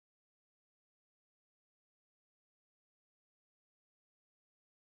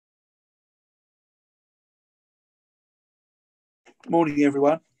Morning,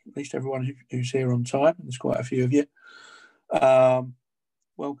 everyone. At least everyone who's here on time. There's quite a few of you.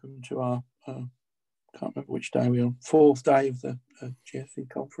 Welcome to our, can't remember which day we're on, fourth day of the GFE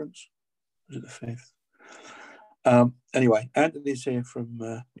conference. Was it the fifth? Anyway, Anthony's here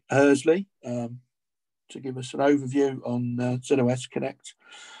from Hursley to give us an overview on zOS Connect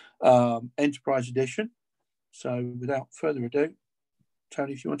Enterprise Edition. So without further ado,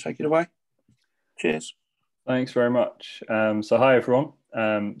 Tony, if you want to take it away. Cheers. Thanks very much. So hi, everyone.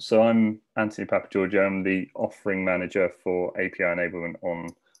 So I'm Anthony Papageorgiou. I'm the offering manager for API enablement on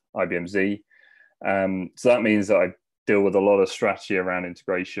IBM Z. So that means that I deal with a lot of strategy around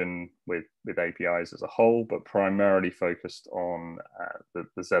integration with APIs as a whole, but primarily focused on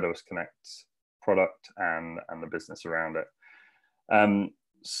the zOS Connect product and the business around it.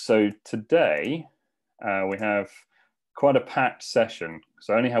 So today we have quite a packed session.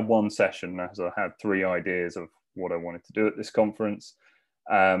 So I only had one session as I had three ideas of what I wanted to do at this conference.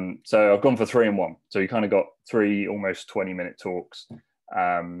 So I've gone for 3 in 1. So you kind of got 3 almost 20-minute talks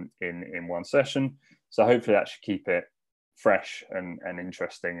in one session. So hopefully that should keep it fresh and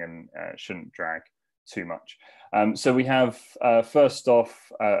interesting and shouldn't drag too much. So we have first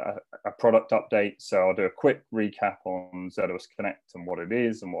off a product update. So I'll do a quick recap on zOS Connect and what it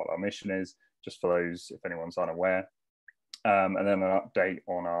is and what our mission is, just for those if anyone's unaware. And then an update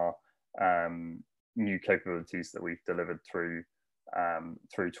on our new capabilities that we've delivered through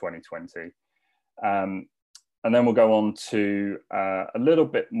 2020. And then we'll go on to a little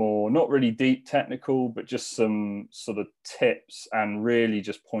bit more, not really deep technical, but just some sort of tips and really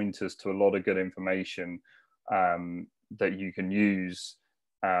just pointers to a lot of good information that you can use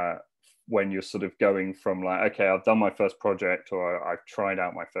when you're sort of going from like, okay, I've done my first project or I've tried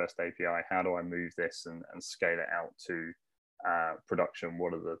out my first API. How do I move this and scale it out to production?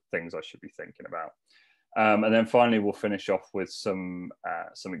 What are the things I should be thinking about? And then finally, we'll finish off with some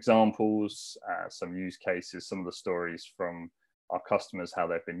examples, some use cases, some of the stories from our customers, how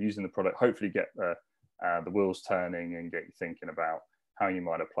they've been using the product. Hopefully, get the wheels turning and get you thinking about how you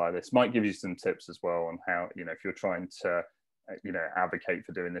might apply this. Might give you some tips as well on how, if you're trying to advocate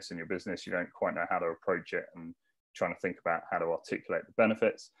for doing this in your business, you don't quite know how to approach it and trying to think about how to articulate the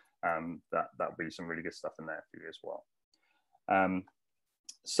benefits. That'll be some really good stuff in there for you as well.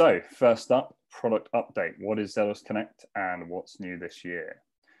 So first up, product update. What is zOS Connect and what's new this year?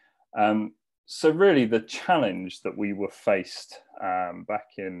 So really the challenge that we were faced back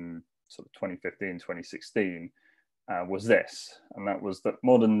in sort of 2015, 2016 was this, and that was that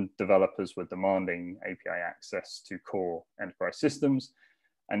modern developers were demanding API access to core enterprise systems,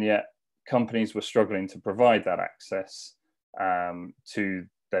 and yet companies were struggling to provide that access to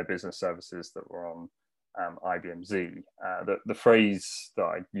their business services that were on IBM Z. The phrase that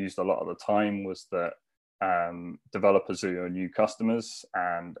I used a lot of the time was that developers are your new customers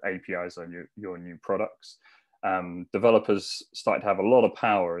and APIs are your new products. Developers start to have a lot of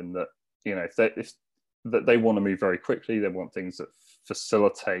power in that, if they want to move very quickly, they want things that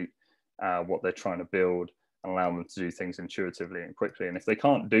facilitate what they're trying to build and allow them to do things intuitively and quickly. And if they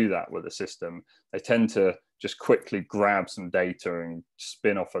can't do that with a system, they tend to just quickly grab some data and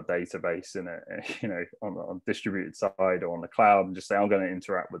spin off a database in on a distributed side or on the cloud and just say, I'm going to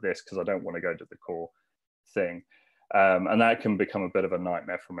interact with this because I don't want to go to the core thing. And that can become a bit of a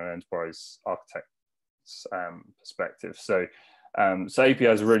nightmare from an enterprise architect's perspective. So API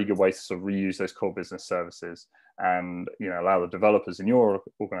is a really good way to sort of reuse those core business services and allow the developers in your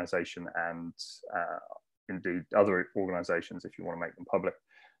organization and indeed other organizations, if you want to make them public,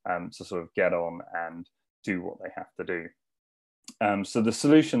 to sort of get on and do what they have to do. So the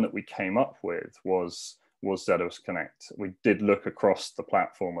solution that we came up with was zOS Connect. We did look across the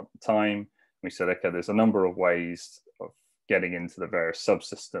platform at the time. We said, okay, there's a number of ways of getting into the various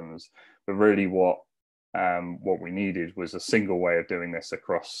subsystems, but really what we needed was a single way of doing this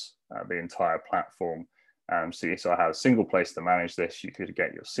across the entire platform. So I had a single place to manage this. You could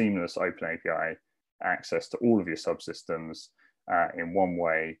get your seamless open API access to all of your subsystems in one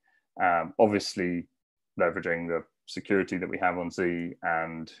way, obviously leveraging the security that we have on Z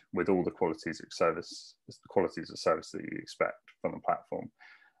and with all the qualities of service that you expect from the platform.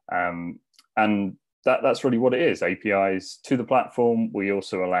 And that's really what it is, APIs to the platform. We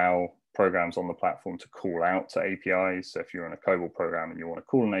also allow programs on the platform to call out to APIs. So if you're in a COBOL program and you want to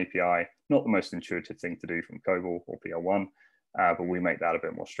call an API, not the most intuitive thing to do from COBOL or PL1, but we make that a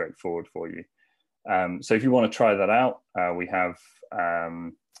bit more straightforward for you. So if you want to try that out, we have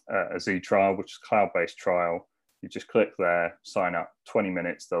a Z trial, which is a cloud-based trial. You just click there, sign up, 20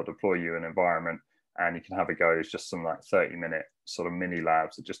 minutes, they'll deploy you an environment and you can have a go. It's just some like 30-minute sort of mini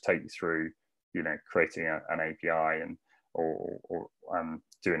labs that just take you through, creating an API and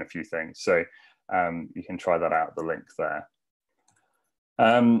doing a few things. So you can try that out, the link there.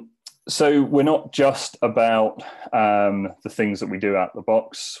 So we're not just about the things that we do out the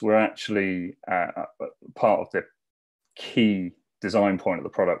box. We're actually part of the key design point of the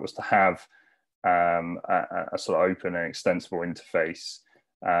product was to have a sort of open and extensible interface.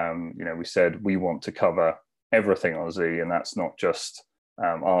 We said we want to cover everything on Z, and that's not just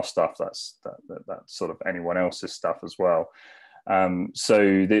our stuff, that's sort of anyone else's stuff as well.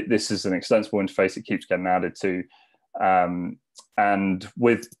 So this is an extensible interface. It keeps getting added to, and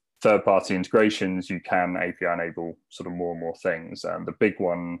with third-party integrations, you can API enable sort of more and more things. The big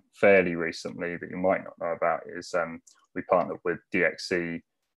one fairly recently that you might not know about is we partnered with DXC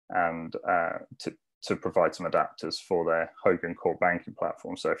and to provide some adapters for their Hogan core banking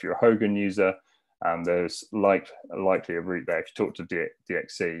platform. So if you're a Hogan user, there's likely a route there. If you talk to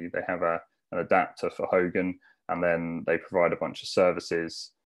DXC, they have an adapter for Hogan, and then they provide a bunch of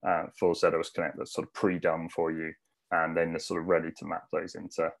services for zOS Connect that's sort of pre-done for you, and then they're sort of ready to map those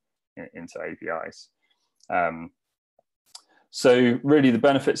into APIs. So really the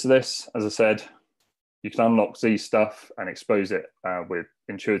benefits of this, as I said, you can unlock Z stuff and expose it with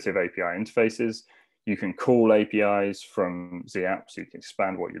intuitive API interfaces. You can call APIs from Z apps, so you can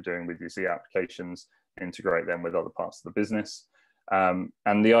expand what you're doing with your Z applications, integrate them with other parts of the business.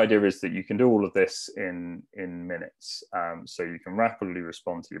 And the idea is that you can do all of this in minutes. So you can rapidly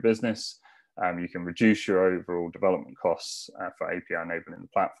respond to your business. You can reduce your overall development costs for API enabling the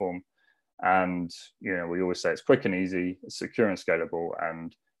platform. And we always say it's quick and easy, it's secure and scalable,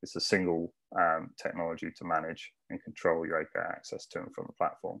 and it's a single technology to manage and control your API access to and from the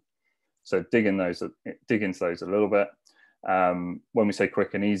platform. So dig into those a little bit. When we say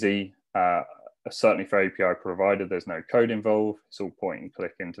quick and easy, certainly for API provider, there's no code involved. It's all point and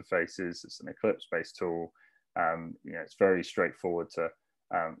click interfaces. It's an Eclipse-based tool. It's very straightforward to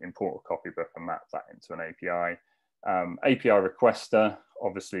import a copybook and map that into an API. API requester,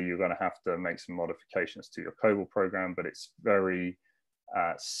 obviously you're going to have to make some modifications to your COBOL program, but it's very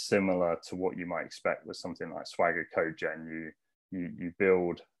similar to what you might expect with something like Swagger Code Gen. You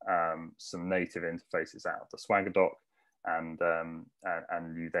build some native interfaces out of the Swagger doc, and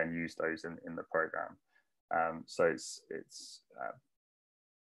you then use those in the program. So it's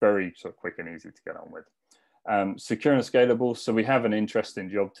very sort of quick and easy to get on with. Secure and scalable. So we have an interesting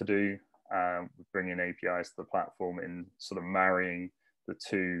job to do with bringing APIs to the platform in sort of marrying the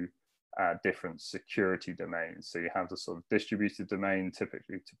two different security domains. So you have the sort of distributed domain,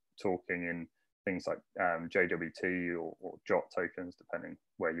 typically talking in things like JWT or JOT tokens, depending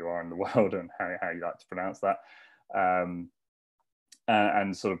where you are in the world and how you like to pronounce that.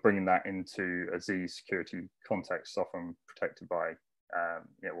 And sort of bringing that into a Z security context, often protected by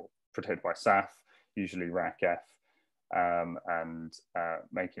protected by SAF, usually RACF, and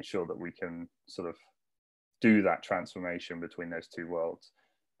making sure that we can sort of do that transformation between those two worlds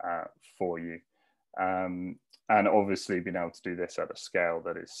for you. And obviously being able to do this at a scale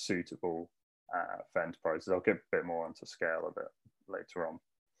that is suitable for enterprises. I'll get a bit more onto scale a bit later on.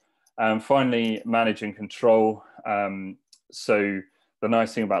 Finally, manage and control. So the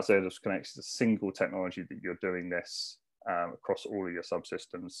nice thing about zOS Connect is a single technology that you're doing this across all of your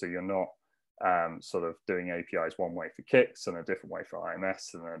subsystems. So you're not sort of doing APIs one way for Kix and a different way for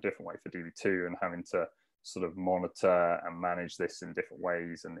IMS and a different way for DB2, and having to sort of monitor and manage this in different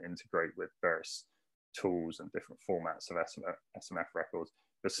ways and integrate with various tools and different formats of SMF records.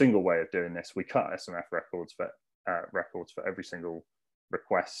 The single way of doing this, we cut SMF records for every single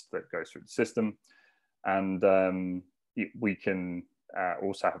request that goes through the system, and we can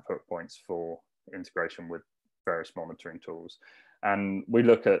also have hook points for integration with various monitoring tools. And we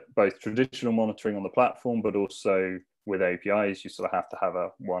look at both traditional monitoring on the platform, but also with APIs, you sort of have to have a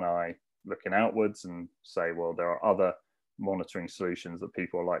one eye looking outwards and say, well, there are other monitoring solutions that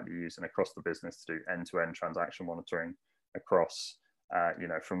people are likely using across the business to do end-to-end transaction monitoring across,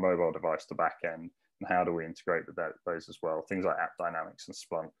 from mobile device to back end. And how do we integrate with those as well? Things like App Dynamics and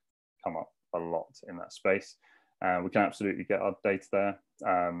Splunk come up a lot in that space. We can absolutely get our data there,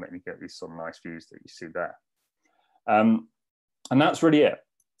 and you get these sort of nice views that you see there. And that's really it.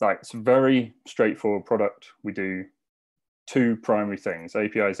 Like, it's a very straightforward product. We do two primary things: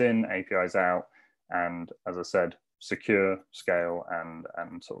 APIs in, APIs out, and as I said, secure, scale,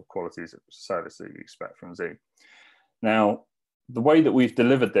 and sort of qualities of service that you expect from Z. Now, the way that we've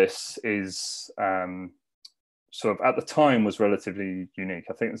delivered this is sort of at the time was relatively unique.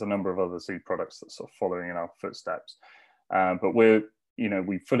 I think there's a number of other Z products that sort of following in our footsteps, but we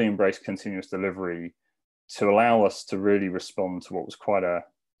fully embrace continuous delivery to allow us to really respond to what was quite a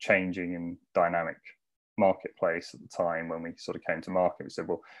changing and dynamic marketplace at the time when we sort of came to market. We said,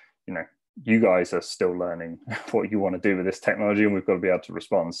 well, you know, you guys are still learning what you want to do with this technology, and we've got to be able to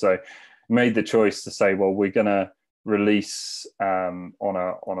respond. So made the choice to say, well, we're going to release on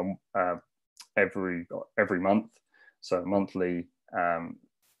a every month, so monthly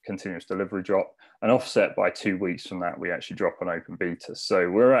continuous delivery drop, and offset by 2 weeks from that, we actually drop an open beta. So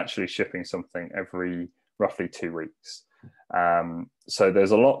we're actually shipping something every roughly 2 weeks. So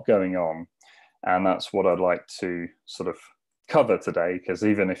there's a lot going on, and that's what I'd like to sort of cover today, because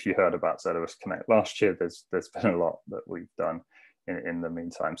even if you heard about zOS Connect last year, there's been a lot that we've done in the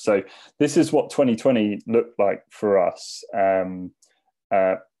meantime. So this is what 2020 looked like for us.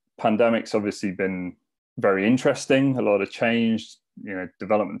 Pandemic's obviously been very interesting, a lot of change, you know,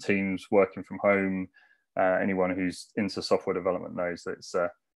 development teams working from home. Anyone who's into software development knows that it's a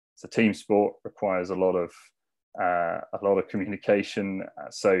team sport, requires a lot of communication.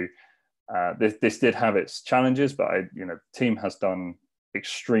 So this did have its challenges, but the team has done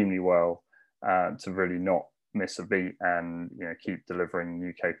extremely well to really not miss a beat and keep delivering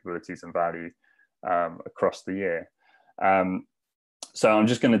new capabilities and value across the year. So I'm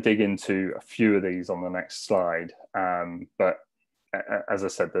just going to dig into a few of these on the next slide. But as I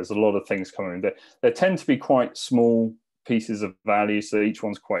said, there's a lot of things coming in. They tend to be quite small pieces of value, so each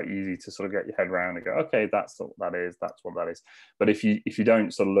one's quite easy to sort of get your head around and go, okay, that's what that is, that's what that is. But if you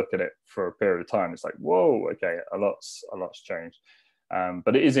don't sort of look at it for a period of time, it's like, whoa, okay, a lot's changed.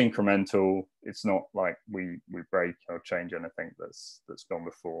 But it is incremental. It's not like we break or change anything that's gone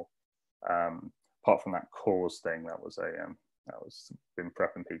before. Apart from that cause thing, that was been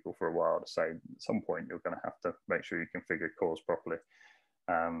prepping people for a while to say at some point you're going to have to make sure you configure cause properly.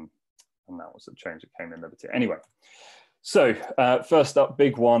 And that was a change that came in Liberty. Anyway, so first up,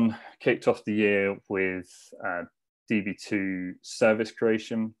 big one, kicked off the year with DB2 service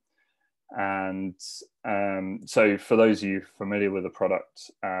creation. And so for those of you familiar with the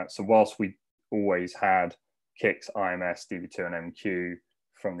product, so whilst we always had Kix, IMS, DB2 and MQ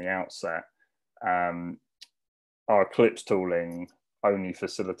from the outset, our Eclipse tooling only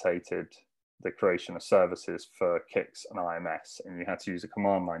facilitated the creation of services for Kix and IMS, and you had to use a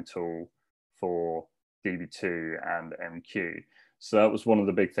command line tool for DB2 and MQ. So that was one of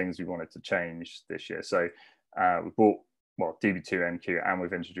the big things we wanted to change this year. So we bought, well, DB2, MQ, and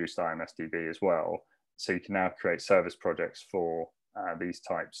we've introduced IMS DB as well. So you can now create service projects for these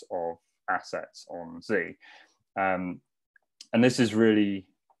types of assets on Z. And this is really,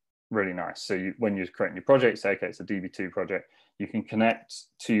 really nice. So when you're creating your project, say, okay, it's a DB2 project, you can connect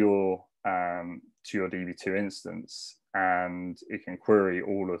to your DB2 instance, and it can query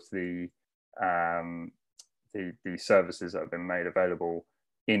all of the services that have been made available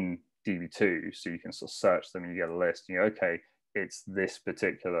in DB2. So you can sort of search them and you get a list, and okay, it's this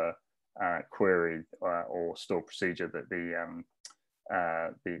particular query or store procedure that the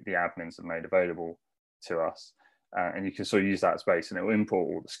admins have made available to us. And you can sort of use that space, and it will import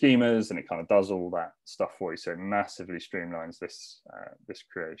all the schemas, and it kind of does all that stuff for you. So it massively streamlines this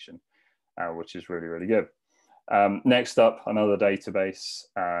creation, which is really, really good. Next up, another database.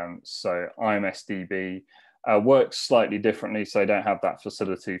 So IMS DB works slightly differently. So they don't have that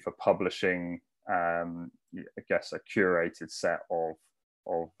facility for publishing, I guess, a curated set of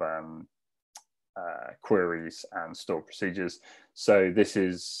queries and stored procedures. So this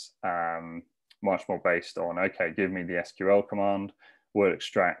is much more based on, okay, give me the SQL command, we'll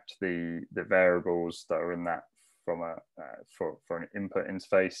extract the variables that are in that from for an input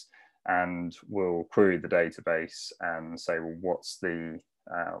interface, and we'll query the database and say, well, what's the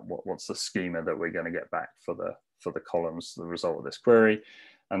schema that we're going to get back for the columns, the result of this query,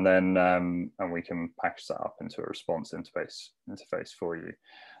 and then and we can package that up into a response interface for you.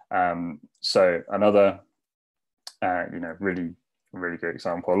 So another really good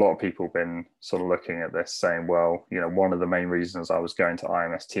example. A lot of people have been sort of looking at this saying, well, one of the main reasons I was going to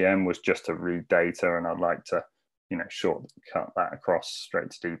IMSTM was just to read data, and I'd like to, shortcut that across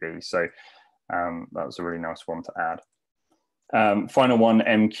straight to DB. So that was a really nice one to add. Final one,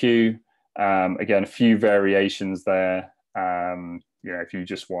 MQ. Again, a few variations there. If you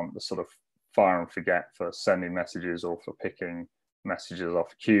just want the sort of fire and forget for sending messages or for picking messages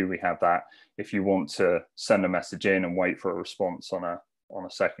off a queue, we have that. If you want to send a message in and wait for a response on a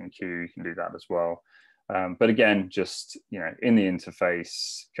second queue, you can do that as well. But again, just in the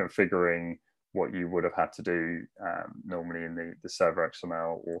interface, configuring what you would have had to do normally in the server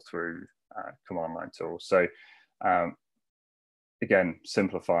XML or through command line tools. So again,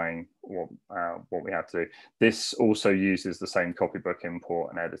 simplifying what we had to do. This also uses the same copybook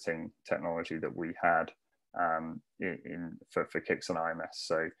import and editing technology that we had for Kix and IMS.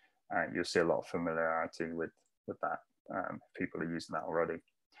 So you'll see a lot of familiarity with that. People are using that already.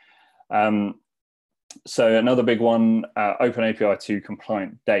 So another big one, OpenAPI 2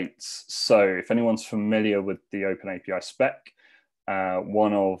 compliant dates. So if anyone's familiar with the OpenAPI spec,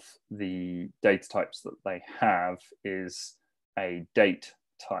 one of the data types that they have is a date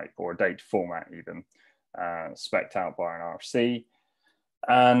type, or a date format even, spec'd out by an RFC.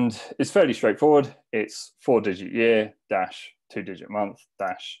 And it's fairly straightforward. It's 4-digit year dash 2-digit month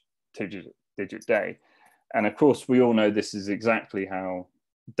dash 2-digit day. And of course, we all know this is exactly how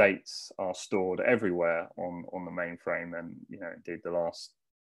dates are stored everywhere on the mainframe, and indeed the last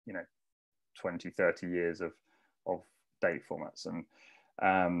 20-30 years of date formats. And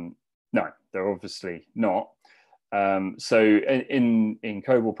no, they're obviously not. So in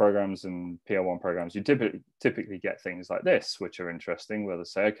COBOL programs and PL1 programs, you typically get things like this, which are interesting, where they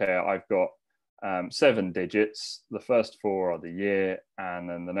say, okay, I've got 7 digits. The first 4 are the year, and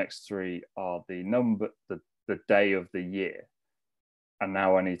then the next 3 are the number, the day of the year. And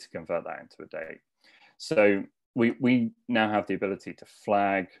now I need to convert that into a date. So we now have the ability to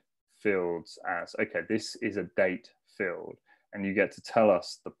flag fields as, okay, this is a date field, and you get to tell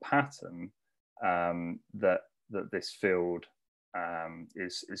us the pattern that this field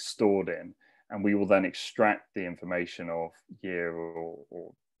is stored in, and we will then extract the information of year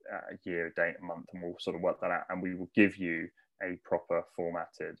or year, date, and month, and we'll sort of work that out, and we will give you a proper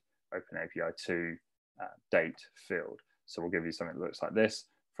formatted OpenAPI 2 date field. So we'll give you something that looks like this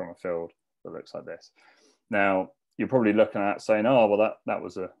from a field that looks like this. Now you're probably looking at saying, oh, well, that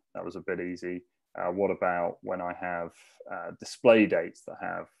was a bit easy. What about when I have display dates that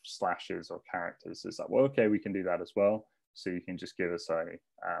have slashes or characters? It's like, well, okay, we can do that as well. So you can just give us a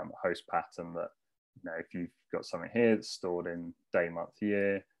host pattern that, if you've got something here that's stored in day, month,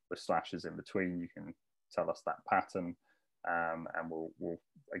 year with slashes in between, you can tell us that pattern, and we'll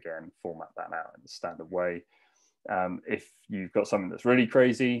again format that out in the standard way. If you've got something that's really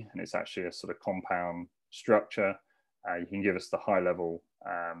crazy and it's actually a sort of compound structure, you can give us the high level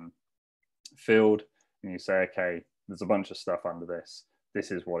field, and you say, okay, there's a bunch of stuff under this.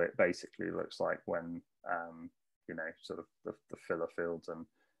 This is what it basically looks like when, sort of the filler fields and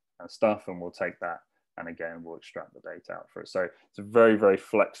stuff, and we'll take that, and again, we'll extract the data out for it. So it's a very, very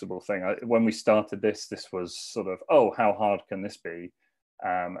flexible thing. When we started this was sort of, oh, how hard can this be?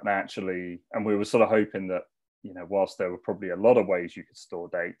 And we were sort of hoping that, whilst there were probably a lot of ways you could store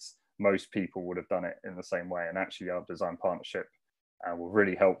dates, most people would have done it in the same way. And actually our design partnership were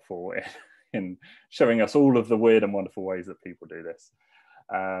really helpful in showing us all of the weird and wonderful ways that people do this.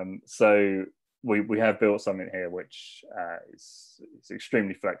 So we have built something here which is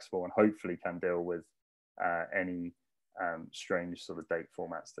extremely flexible and hopefully can deal with any strange sort of date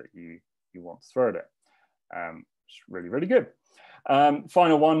formats that you want to throw at it. It's really, really good.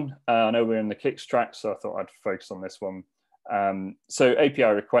 Final one, I know we're in the Kicks track, so I thought I'd focus on this one. So API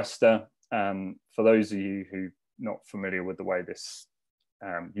requester, for those of you who are not familiar with the way this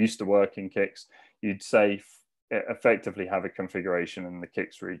used to work in Kicks, you'd say effectively have a configuration in the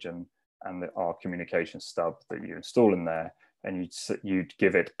Kicks region and our communication stub that you install in there, and you'd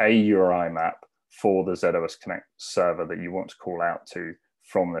give it a URI map for the zOS Connect server that you want to call out to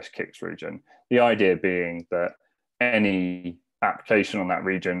from this Kicks region. The idea being that any application on that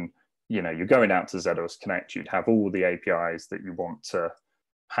region, you're going out to zOS Connect, you'd have all the APIs that you want to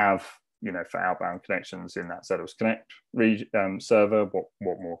have, for outbound connections in that zOS Connect server. What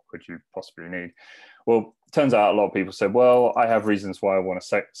more could you possibly need? Well, it turns out a lot of people said, well, I have reasons why I want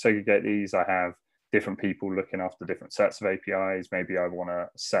to segregate these. I have different people looking after different sets of APIs. Maybe I want a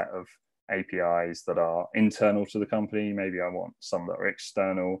set of APIs that are internal to the company. Maybe I want some that are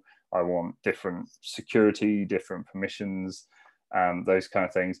external. I want different security, different permissions, those kind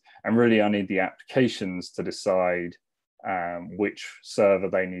of things. And really, I need the applications to decide which server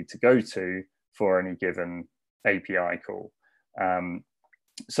they need to go to for any given API call.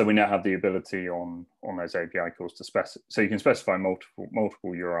 So we now have the ability on those API calls to specify. So you can specify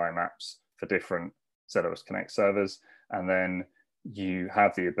multiple URI maps for different zOS Connect servers, and then you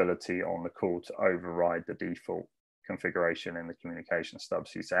have the ability on the call to override the default configuration in the communication stub.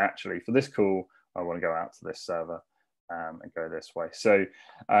 So you say, actually, for this call, I want to go out to this server and go this way. So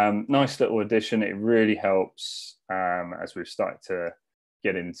nice little addition. It really helps as we've started to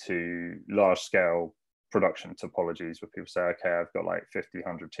get into large scale production topologies where people say, okay, I've got like 50,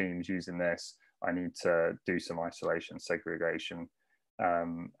 100 teams using this. I need to do some isolation, segregation.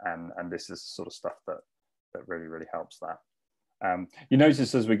 And this is the sort of stuff that really, really helps that. You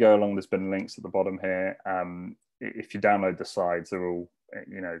notice as we go along, there's been links at the bottom here. If you download the slides, they're all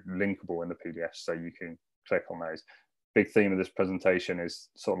linkable in the PDF, so you can click on those. big theme of this presentation is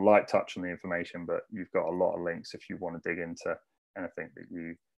sort of light touch on the information, but you've got a lot of links if you want to dig into anything that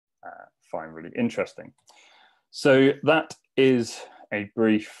you find really interesting. So that is a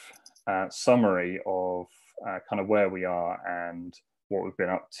brief summary of kind of where we are and what we've been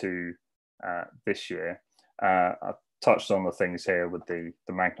up to this year. I've touched on the things here with the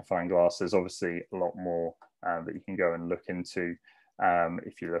magnifying glass. There's obviously a lot more that you can go and look into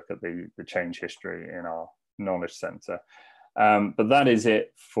if you look at the change history in our knowledge center. But that is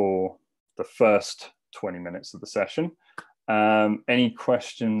it for the first 20 minutes of the session. Any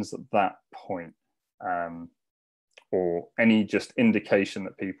questions at that point? Or any just indication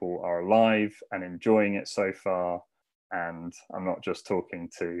that people are alive and enjoying it so far, and I'm not just talking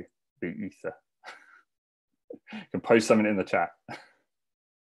to the ether. You can post something in the chat.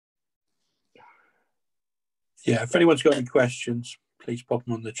 Yeah, if anyone's got any questions, please pop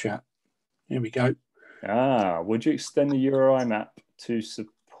them on the chat. Here we go. Would you extend the URI map to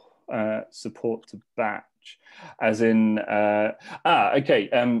support to batch? As in, okay.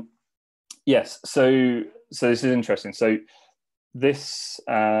 Yes, so this is interesting. So this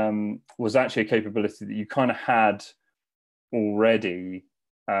was actually a capability that you kind of had already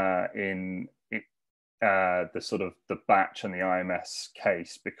in the sort of the batch and the IMS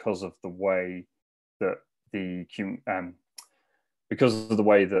case because of the way that the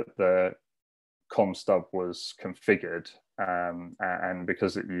COM stub was configured, and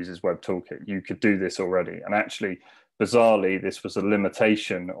because it uses Web Toolkit, you could do this already. And actually, bizarrely, this was a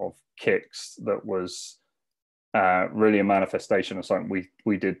limitation of Kix that was really a manifestation of something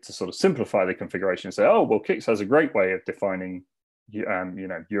we did to sort of simplify the configuration and say, oh, well, Kix has a great way of defining,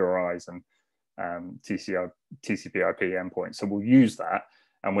 URIs and TCP/IP endpoints. So we'll use that.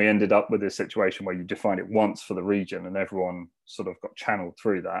 And we ended up with a situation where you defined it once for the region and everyone sort of got channeled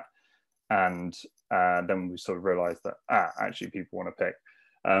through that. And then we sort of realized that, actually people want to pick.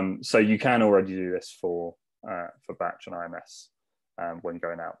 So you can already do this for batch and IMS when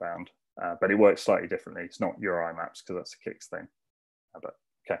going outbound. But it works slightly differently. It's not URI maps because that's a Kix thing. But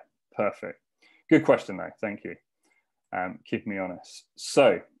okay, perfect. Good question though, thank you. Keeping me honest.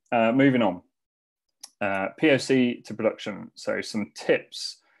 So moving on. POC to production. So some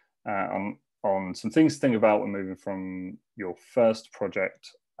tips on some things to think about when moving from your first project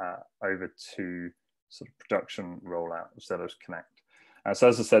over to sort of production rollout of zOS Connect. So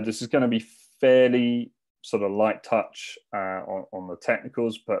as I said, this is going to be fairly sort of light touch on the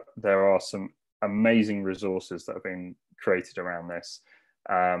technicals, but there are some amazing resources that have been created around this.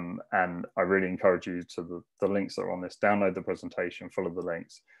 And I really encourage you to the links that are on this, download the presentation, follow the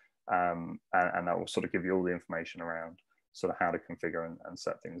links. And that will sort of give you all the information around sort of how to configure and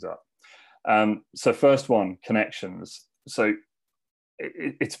set things up. So first one, connections. So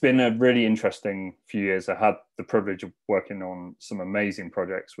it's been a really interesting few years. I had the privilege of working on some amazing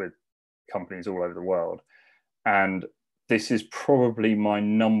projects with companies all over the world. And this is probably my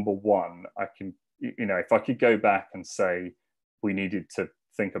number one. I can, if I could go back and say we needed to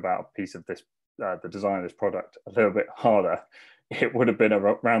think about a piece of this, the design of this product a little bit harder, it would have been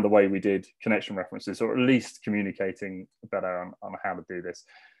around the way we did connection references, or at least communicating better on how to do this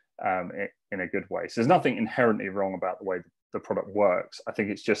in a good way. So there's nothing inherently wrong about the way the product works. I think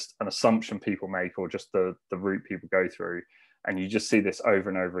it's just an assumption people make, or just the route people go through. And you just see this over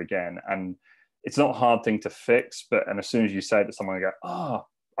and over again. And it's not a hard thing to fix, and as soon as you say it to someone, they go, oh,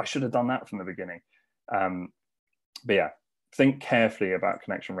 I should have done that from the beginning. But yeah, think carefully about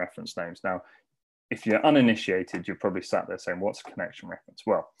connection reference names. Now, if you're uninitiated, you're probably sat there saying, what's a connection reference?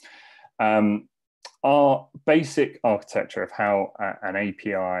 Well, our basic architecture of how an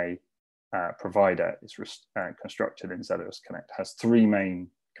API provider is constructed in zOS Connect has three main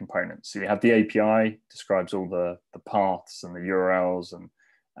components. So you have the API, describes all the paths and the URLs and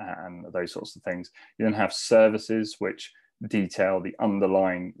those sorts of things. You then have services, which detail the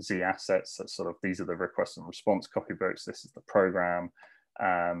underlying Z assets. So sort of, these are the request and response copybooks. This is the program.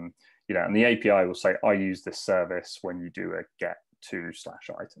 And the API will say, I use this service when you do a get to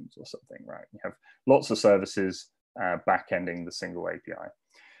 /items or something, right? You have lots of services back-ending the single API.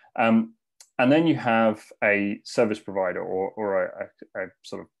 And then you have a service provider or a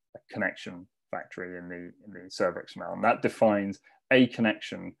sort of a connection factory in the server XML, and that defines a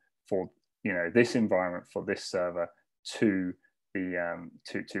connection for this environment, for this server to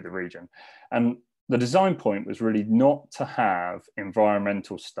the region. And the design point was really not to have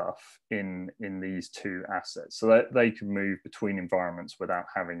environmental stuff in these two assets, so that they can move between environments without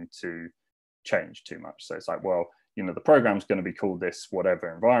having to change too much. So it's like, well, the program's going to be called this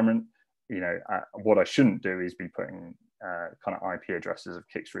whatever environment. What I shouldn't do is be putting kind of IP addresses of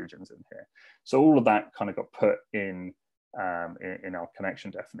Kix regions in here. So all of that kind of got put in in our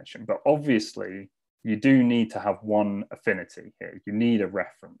connection definition. But obviously, you do need to have one affinity here. You need a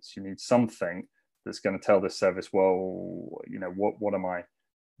reference. You need something that's going to tell the service, well, you know, what am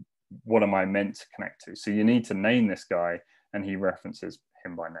I meant to connect to? So you need to name this guy, and he references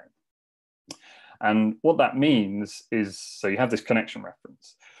him by name. And what that means is, so you have this connection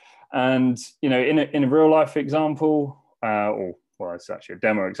reference, and you know, in a real life example, or well, it's actually a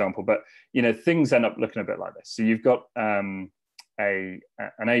demo example, but you know, things end up looking a bit like this. So you've got an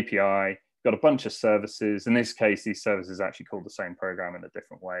API, got a bunch of services. In this case, these services actually call the same program in a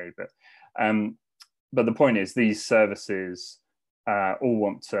different way, but the point is, these services all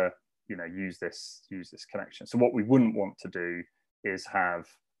want to, you know, use this connection. So what we wouldn't want to do is have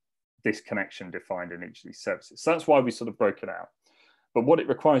this connection defined in each of these services. So that's why we sort of broke it out. But what it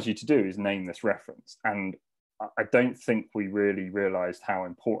requires you to do is name this reference. And I don't think we really realized how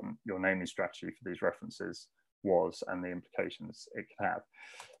important your naming strategy for these references was and the implications it could have.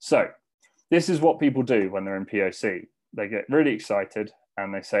 So this is what people do when they're in POC. They get really excited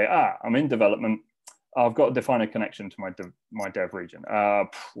and they say, I'm in development. I've got to define a connection to my dev region.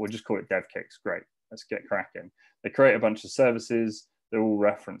 We'll just call it dev kicks. Great, let's get cracking. They create a bunch of services. They're all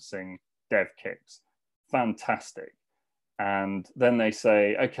referencing dev kicks. Fantastic. And then they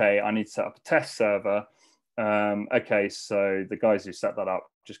say, okay, I need to set up a test server. Okay, so the guys who set that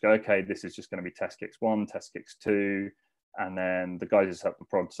up just go, okay, this is just going to be test kicks 1, test kicks 2. And then the guys who set up the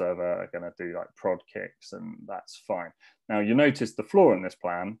prod server are going to do like prod kicks, and that's fine. Now, you notice the flaw in this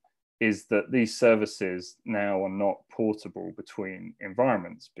plan is that these services now are not portable between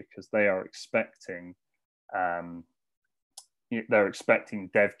environments, because they are expecting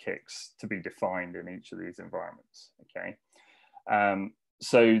dev kicks to be defined in each of these environments. Okay,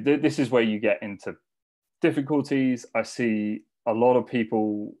 so this is where you get into difficulties. I see a lot of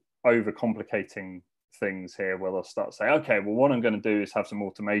people overcomplicating things here, where they'll start saying, okay, well, what I'm going to do is have some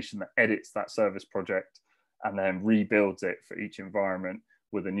automation that edits that service project and then rebuilds it for each environment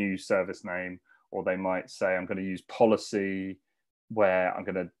with a new service name. Or they might say, I'm going to use policy, where I'm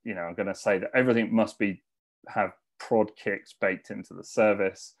going to say that everything must have prod kicks baked into the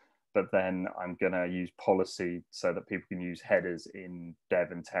service, but then I'm going to use policy so that people can use headers in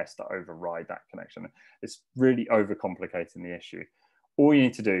dev and test to override that connection. It's really overcomplicating the issue. All you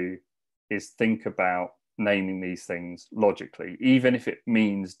need to do is think about naming these things logically, even if it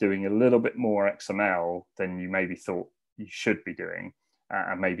means doing a little bit more XML than you maybe thought you should be doing,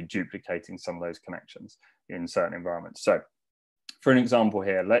 and maybe duplicating some of those connections in certain environments. So for an example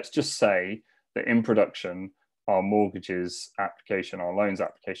here, let's just say that in production, our mortgages application, our loans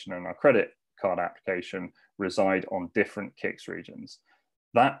application, and our credit card application reside on different kicks regions.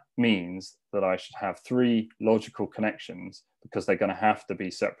 That means that I should have 3 logical connections, because they're going to have to be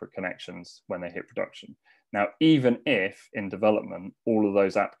separate connections when they hit production. Now, even if in development, all of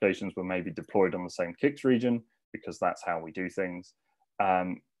those applications were maybe deployed on the same kicks region, because that's how we do things,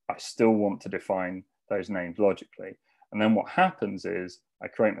 I still want to define those names logically. And then what happens is I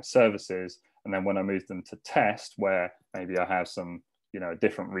create my services, and then when I move them to test, where maybe I have some, a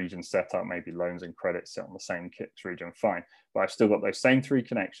different region set up, maybe loans and credit sit on the same kicks region, fine. But I've still got those same 3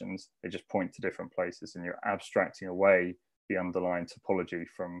 connections. They just point to different places, and you're abstracting away the underlying topology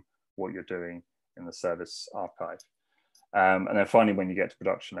from what you're doing in the service archive. And then finally, when you get to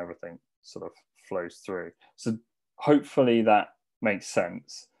production, everything sort of flows through. So hopefully that makes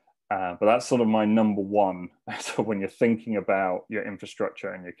sense. But that's sort of my number one. So when you're thinking about your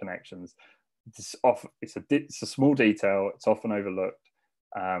infrastructure and your connections, it's a small detail. It's often overlooked.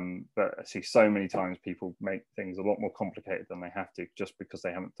 But I see so many times people make things a lot more complicated than they have to, just because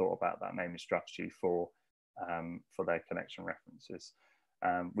they haven't thought about that naming strategy for their connection references.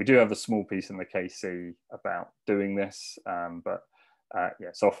 We do have a small piece in the KC about doing this, but yeah,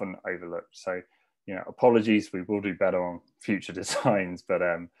 it's often overlooked. So, apologies, we will do better on future designs, but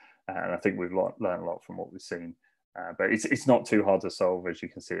and I think we've learned a lot from what we've seen. But it's not too hard to solve. As you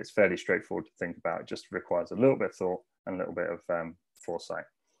can see, it's fairly straightforward to think about. It just requires a little bit of thought and a little bit of foresight.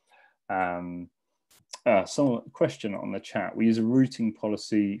 So question on the chat. We use a routing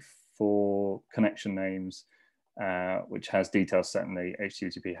policy for connection names, which has details set in the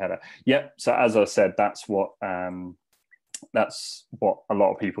HTTP header. Yep. So as I said, that's what a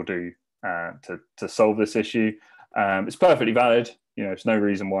lot of people do to solve this issue. It's perfectly valid. There's no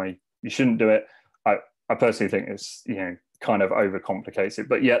reason why you shouldn't do it. I personally think it's kind of overcomplicates it,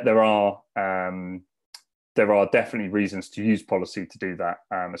 but yet there are definitely reasons to use policy to do that,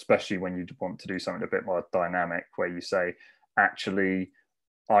 especially when you want to do something a bit more dynamic, where you say, actually,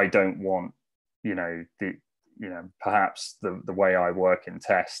 I don't want perhaps the way I work in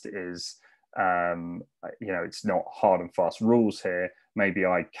test is you know, it's not hard and fast rules here. Maybe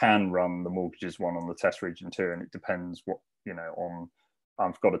I can run the mortgages one on the test region too, and it depends what, you know, on,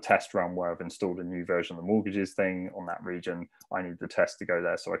 I've got a test run where I've installed a new version of the mortgages thing on that region. I need the test to go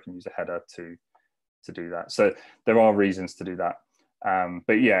there so I can use a header to do that. So there are reasons to do that.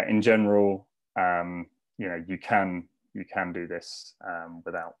 But yeah, in general, you know, you can do this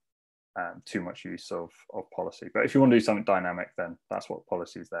without too much use of policy. But if you want to do something dynamic, then that's what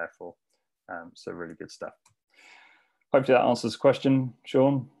policy is there for. So really good stuff. Hopefully that answers the question,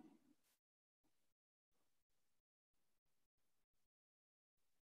 Sean.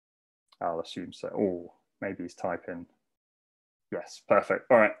 I'll assume so. Oh, maybe he's typing. Yes, perfect.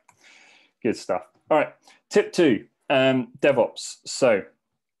 All right, good stuff. All right, tip 2, DevOps. So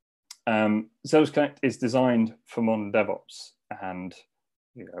zOS Connect is designed for modern DevOps, and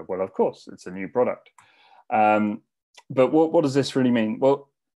you know, well, of course, it's a new product. But what does this really mean? Well,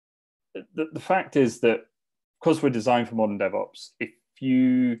 the fact is that because we're designed for modern DevOps, if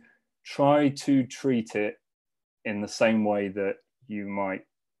you try to treat it in the same way that you might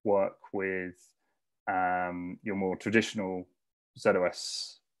work with your more traditional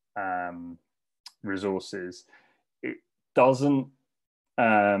zOS resources, it doesn't,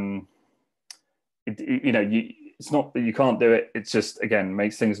 you know, it's not that you can't do it. It's just, again,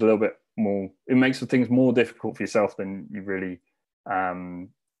 makes things a little bit more, it makes things more difficult for yourself than you really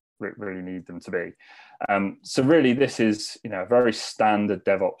really need them to be. So really this is, you know, a very standard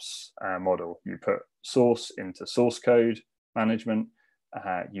DevOps model. You put source into source code management.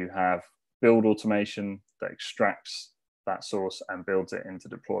 You have build automation that extracts that source and builds it into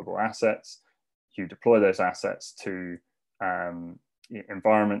deployable assets. You deploy those assets to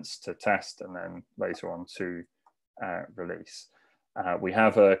environments to test, and then later on to release. We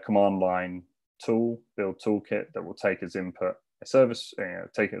have a command line tool, build toolkit, that will take as input a service, you know,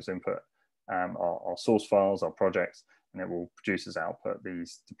 take as input our source files, our projects, and it will produce as output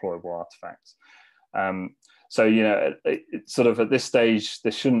these deployable artifacts. So, you know, it's sort of at this stage,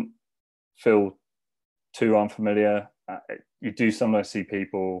 this shouldn't feel too unfamiliar. You do sometimes see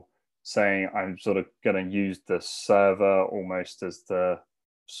people saying, I'm sort of going to use the server almost as the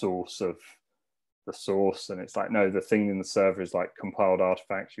source of the source. And it's like, no, the thing in the server is like compiled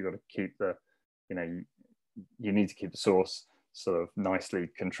artifacts. You've got to keep the, you know, you need to keep the source sort of nicely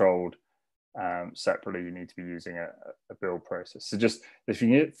controlled separately. You need to be using a build process. So just if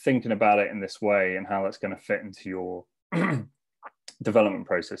you're thinking about it in this way and how that's going to fit into your development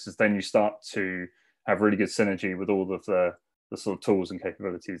processes, then you start to have really good synergy with all of the sort of tools and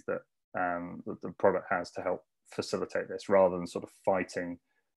capabilities that the product has to help facilitate this, rather than sort of fighting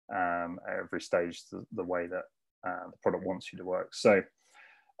at every stage the way that the product wants you to work. So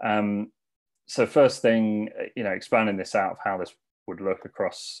so first thing, you know, expanding this out of how this would look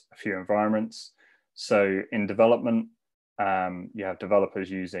across a few environments. So in development, you have developers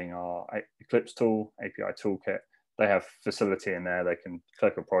using our Eclipse tool, API toolkit. They have facility in there. They can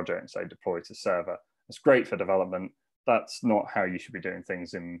click a project and say deploy to server. It's great for development. That's not how you should be doing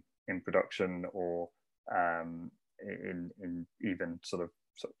things in production or in even sort of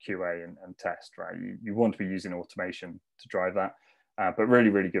QA and test, right? You want to be using automation to drive that. But really,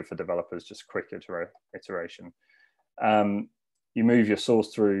 really good for developers, just quick iteration. You move your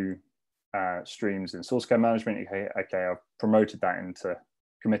source through streams in source code management. Okay, I've committed that into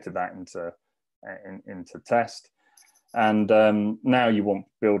test. And now you want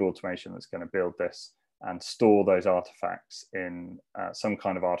build automation that's going to build this and store those artifacts in some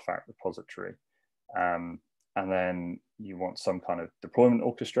kind of artifact repository. And then you want some kind of deployment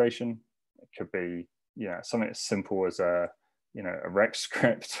orchestration. It could be, you know, something as simple as a rec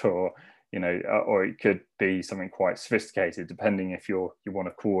script, or, you know, or it could be something quite sophisticated, depending if you want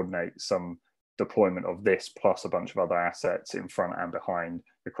to coordinate some deployment of this plus a bunch of other assets in front and behind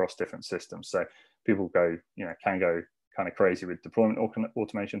across different systems. So people can go kind of crazy with deployment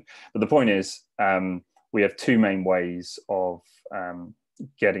automation. But the point is, we have two main ways of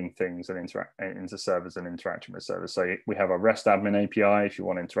getting things into servers and interacting with servers. So we have a REST admin API if you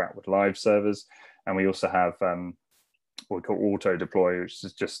want to interact with live servers, and we also have what we call auto deploy, which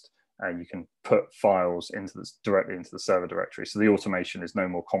is just you can put files directly into the server directory. So the automation is no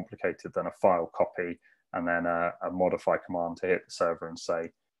more complicated than a file copy and then a modify command to hit the server and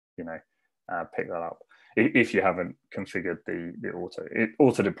say, you know, pick that up. If you haven't configured the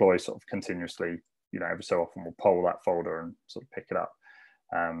auto deploy sort of continuously, you know, every so often we'll poll that folder and sort of pick it up.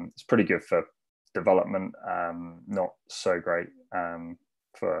 It's pretty good for development, not so great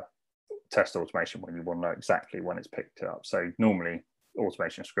for test automation when you want to know exactly when it's picked up. So normally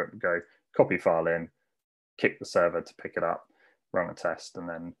automation script would go copy file in, kick the server to pick it up, run a test, and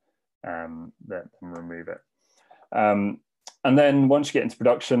then then remove it. And then once you get into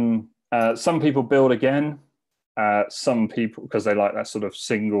production, some people build again. Some people, because they like that sort of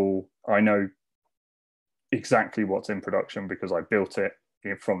single, I know exactly what's in production because I built it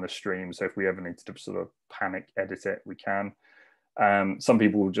from the stream. So if we ever need to sort of panic edit it, we can. Some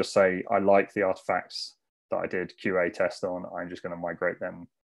people will just say, I like the artifacts that I did QA test on. I'm just going to migrate them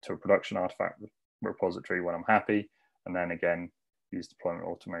to a production artifact repository when I'm happy. And then again, use deployment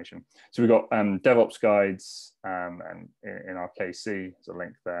automation. So we've got DevOps guides, and in our KC, there's a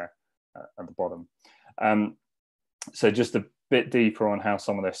link there at the bottom. So just a bit deeper on how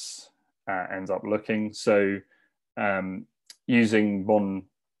some of this ends up looking. So using one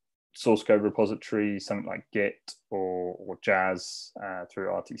source code repository, something like Git or Jazz through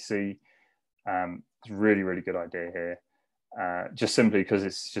RTC, it's a really, really good idea here. Just simply because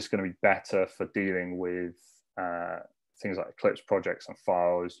it's just going to be better for dealing with things like Eclipse projects and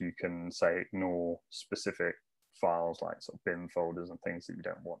files. You can say ignore specific files like sort of bin folders and things that you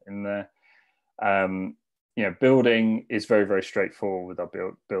don't want in there. Building is very, very straightforward with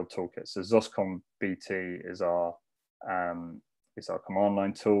our build toolkit. So zOS BT is our command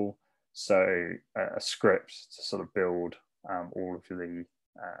line tool. So a script to sort of build all of the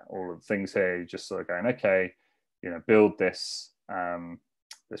things here. You're just sort of going, okay, build this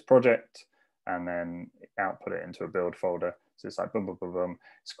this project, and then output it into a build folder. So it's like boom, boom, boom, boom.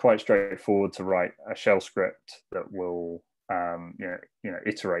 It's quite straightforward to write a shell script that will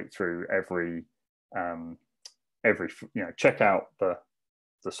iterate through every check out the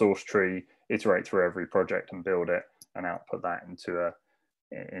source tree, iterate through every project and build it, and output that into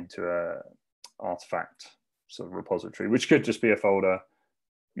a artifact sort of repository, which could just be a folder,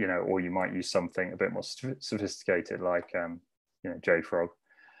 or you might use something a bit more sophisticated like JFrog.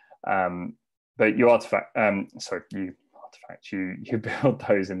 But you build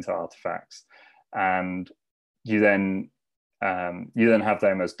those into artifacts, and you then have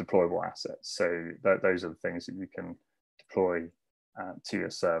them as deployable assets. So those are the things that you can deploy to your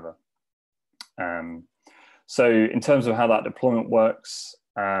server. So in terms of how that deployment works,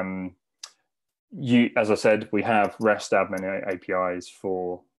 as I said, we have REST admin APIs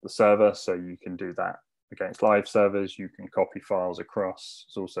for the server, so you can do that against live servers. You can copy files across.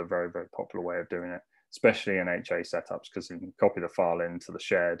 It's also a very, very popular way of doing it, especially in HA setups, because you can copy the file into the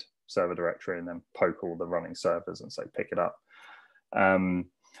shared server directory and then poke all the running servers and say, pick it up.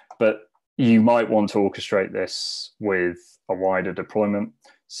 But you might want to orchestrate this with a wider deployment.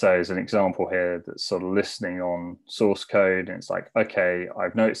 So as an example here, that's sort of listening on source code, and it's like, okay,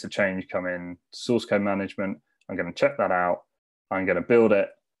 I've noticed a change come in source code management. I'm going to check that out. I'm going to build it,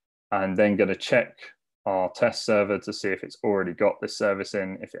 and then going to check our test server to see if it's already got this service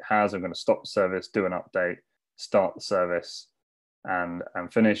in. If it has, I'm going to stop the service, do an update, start the service, and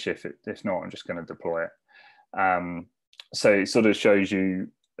finish. If not, I'm just going to deploy it. So it sort of shows you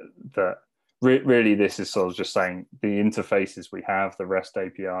that really this is sort of just saying the interfaces we have, the REST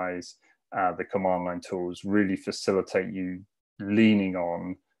APIs, the command line tools really facilitate you leaning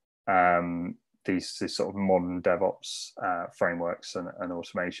on these sort of modern DevOps frameworks and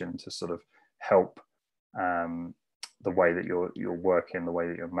automation to sort of help the way that you're working, the way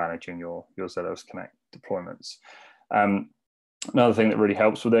that you're managing your zOS Connect deployments. Another thing that really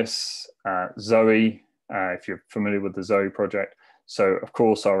helps with this, Zoe, if you're familiar with the Zoe project. So of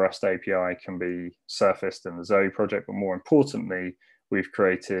course our REST API can be surfaced in the Zoe project, but more importantly, we've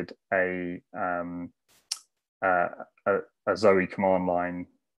created a Zoe command line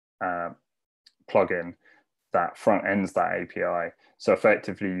plugin that front ends that API. So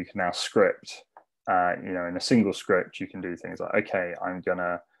effectively you can now script, in a single script, you can do things like, okay, I'm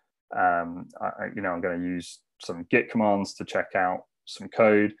gonna use some Git commands to check out some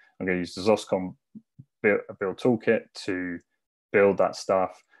code. I'm gonna use the zOS build toolkit to build that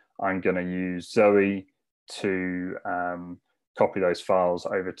stuff. I'm going to use Zoe to copy those files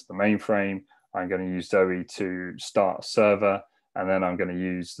over to the mainframe. I'm going to use Zoe to start a server, and then I'm going to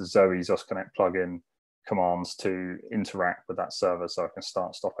use the Zoe zOS Connect plugin commands to interact with that server, so I can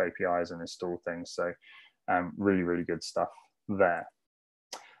start, stop APIs and install things. So really, really good stuff there.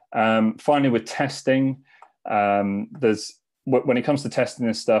 Finally, with testing, when it comes to testing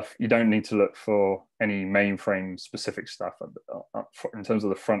this stuff, you don't need to look for any mainframe specific stuff. In terms of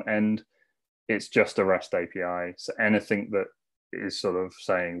the front end, it's just a REST API. So anything that is sort of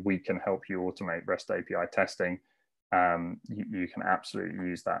saying we can help you automate REST API testing, you can absolutely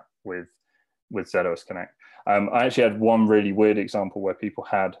use that with zOS Connect. I actually had one really weird example where people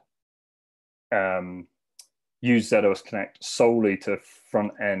had used zOS Connect solely to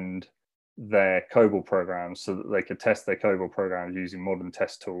front end their COBOL programs so that they could test their COBOL programs using modern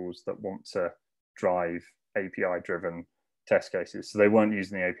test tools that want to drive API-driven test cases. So they weren't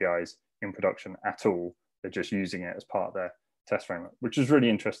using the APIs in production at all. They're just using it as part of their test framework, which is really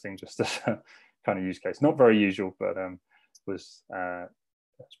interesting, just as a kind of use case. Not very usual, but was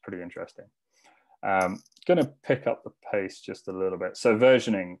pretty interesting. Going to pick up the pace just a little bit. So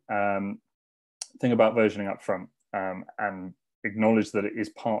versioning, think about versioning up front and acknowledge that it is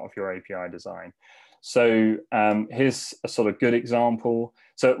part of your API design. So here's a sort of good example.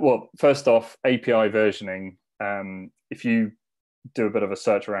 So, well, first off, API versioning. If you do a bit of a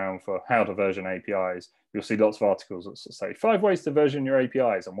search around for how to version APIs, you'll see lots of articles that say 5 ways to version your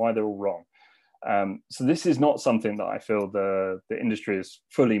APIs and why they're all wrong. So this is not something that I feel the industry has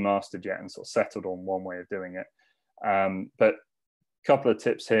fully mastered yet and sort of settled on one way of doing it. But a couple of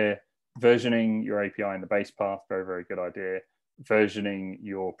tips here: versioning your API in the base path, very, very good idea. Versioning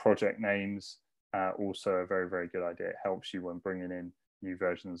your project names, also a very, very good idea. It helps you when bringing in new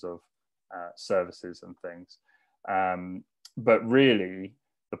versions of services and things. But really,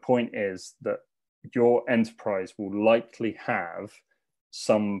 the point is that your enterprise will likely have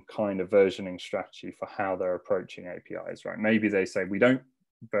some kind of versioning strategy for how they're approaching APIs, right? Maybe they say, we don't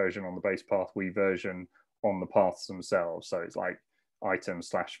version on the base path, we version on the paths themselves. So it's like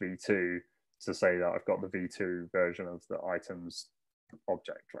items/v2 to say that I've got the v2 version of the items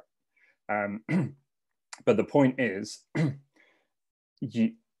object, right? But the point is,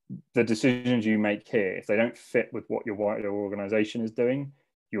 the decisions you make here, if they don't fit with what your wider organization is doing,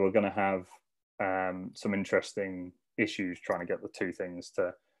 you are going to have some interesting issues trying to get the two things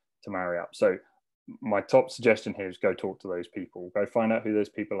to marry up. So my top suggestion here is go talk to those people. Go find out who those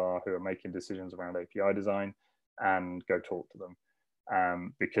people are who are making decisions around API design, and go talk to them,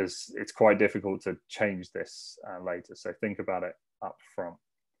 because it's quite difficult to change this later. So think about it up front.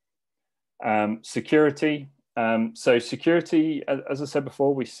 Security. So security, as I said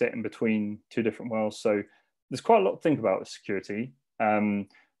before, we sit in between two different worlds. So there's quite a lot to think about with security,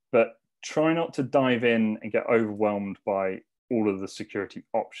 but try not to dive in and get overwhelmed by all of the security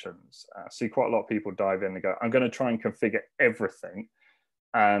options. See quite a lot of people dive in and go, I'm going to try and configure everything.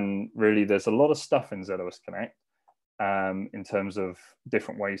 And really, there's a lot of stuff in zOS Connect in terms of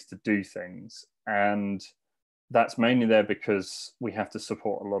different ways to do things. And that's mainly there because we have to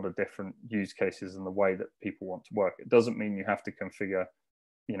support a lot of different use cases and the way that people want to work. It doesn't mean you have to configure,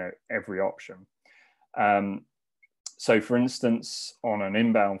 every option. So for instance, on an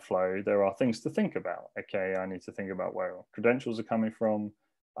inbound flow, there are things to think about. Okay, I need to think about where credentials are coming from.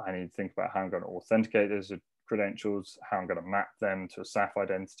 I need to think about how I'm going to authenticate those credentials, how I'm going to map them to a SAF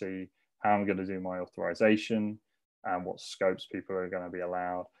identity, how I'm going to do my authorization, and what scopes people are going to be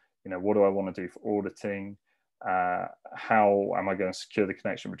allowed. What do I want to do for auditing? How am I going to secure the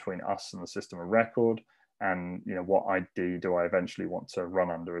connection between us and the system of record? And what ID do I eventually want to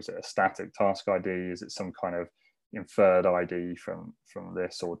run under? Is it a static task ID? Is it some kind of inferred ID from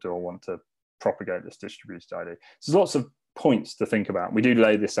this, or do I want to propagate this distributed ID? So there's lots of points to think about. We do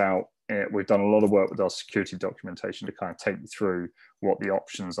lay this out. We've done a lot of work with our security documentation to kind of take you through what the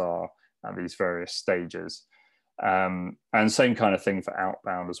options are at these various stages. And same kind of thing for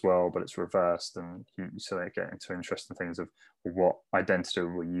outbound as well, but it's reversed, and you sort of get into interesting things of what identity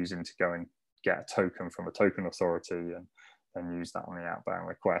we're using to go and get a token from a token authority and then use that on the outbound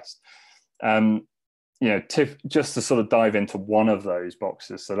request. Just to sort of dive into one of those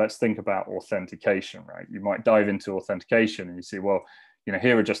boxes. So let's think about authentication, right? You might dive into authentication and you see, well,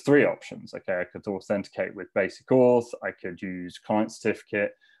 here are just 3 options. Okay, I could authenticate with basic auth. I could use client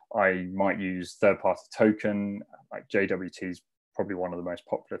certificate. I might use third-party token, like JWT is probably one of the most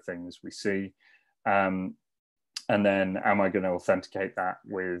popular things we see. And then am I going to authenticate that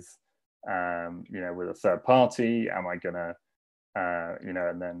with, with a third party? Am I going to,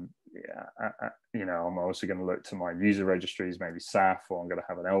 and then, I'm also going to look to my user registries, maybe SAF, or I'm going to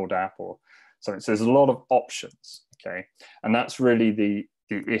have an LDAP or something. So there's a lot of options, okay? And that's really the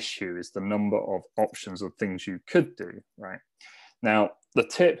issue, is the number of options of things you could do, right? Now, the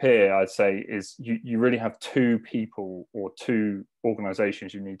tip here, I'd say, is you really have 2 people or 2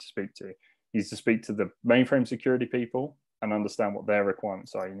 organizations you need to speak to. You need to speak to the mainframe security people and understand what their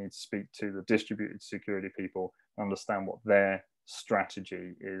requirements are. You need to speak to the distributed security people and understand what their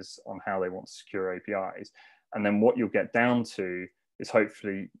strategy is on how they want to secure APIs. And then what you'll get down to is,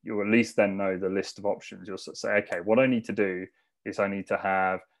 hopefully you'll at least then know the list of options. You'll sort of say, okay, what I need to do is I need to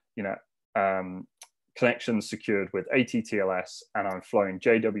have, connections secured with ATTLS, and I'm flowing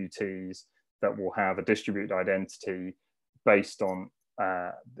JWTs that will have a distributed identity based on,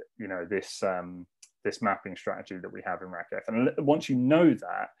 this mapping strategy that we have in RACF. And once you know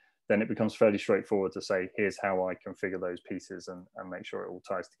that, then it becomes fairly straightforward to say, here's how I configure those pieces and make sure it all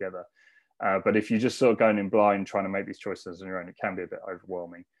ties together. But if you're just sort of going in blind, trying to make these choices on your own, it can be a bit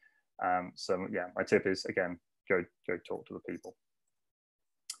overwhelming. So yeah, my tip is, again, go talk to the people.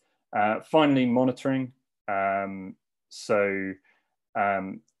 Finally, monitoring.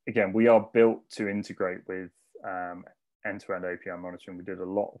 Again, we are built to integrate with end-to-end API monitoring. We did a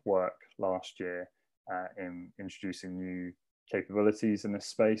lot of work last year in introducing new capabilities in this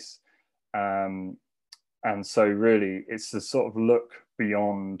space. And so really, it's the sort of look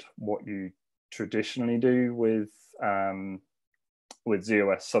beyond what you traditionally do with zOS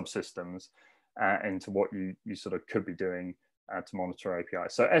subsystems into what you sort of could be doing to monitor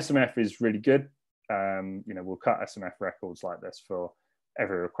APIs. So SMF is really good. We'll cut SMF records like this for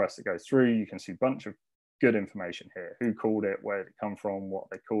every request that goes through. You can see a bunch of good information here. Who called it? Where did it come from? What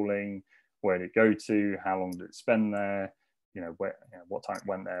they're calling? Where did it go to? How long did it spend there? What time it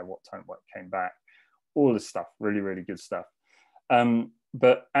went there? What time it came back? All this stuff, really, really good stuff.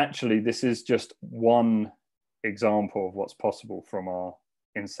 But actually, this is just one example of what's possible from our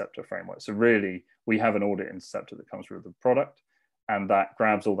Inceptor framework. So really, we have an audit Inceptor that comes with the product, and that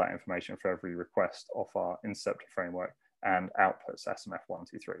grabs all that information for every request off our Inceptor framework and outputs SMF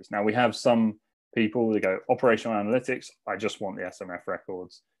 123s. Now, we have some people that go, operational analytics, I just want the SMF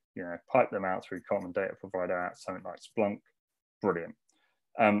records, pipe them out through common data provider, something like Splunk, brilliant.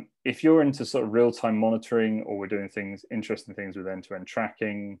 If you're into sort of real-time monitoring, or we're doing interesting things with end-to-end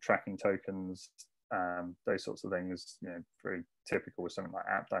tracking tokens, those sorts of things, very typical with something like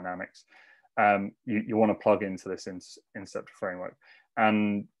App Dynamics, you want to plug into this Inceptor framework.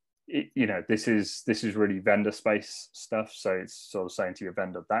 And this is really vendor space stuff. So it's sort of saying to your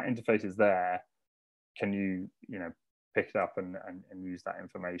vendor, that interface is there. Can you pick it up and use that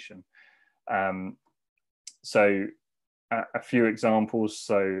information? So a few examples.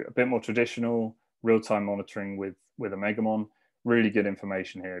 So a bit more traditional real-time monitoring with a Megamon. Really good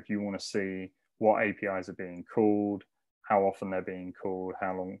information here. If you want to see what APIs are being called, how often they're being called,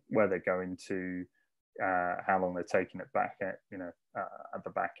 where they're going to, how long they're taking it back at the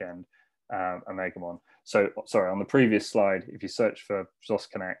back end, a Megamon. So sorry, on the previous slide, if you search for zOS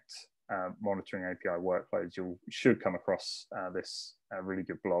Connect monitoring API workloads, you should come across this really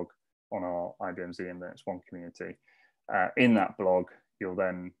good blog on our IBM Z and Linux One community. In that blog, you'll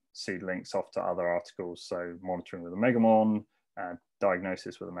then see links off to other articles. So monitoring with a Megamon,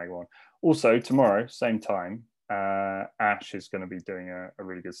 diagnosis with a Megamon. Also tomorrow, same time, Ash is going to be doing a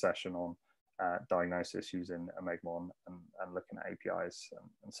really good session on diagnosis using a Megamon and looking at APIs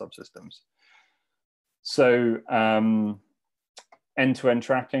and subsystems. So end-to-end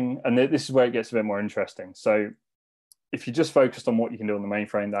tracking, and this is where it gets a bit more interesting. So if you just focused on what you can do on the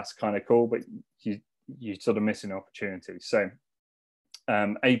mainframe, that's kind of cool, but you sort of miss an opportunity. So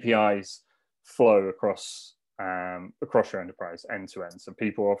APIs flow across your enterprise end to end. So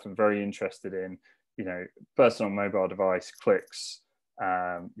people are often very interested in, person on mobile device clicks,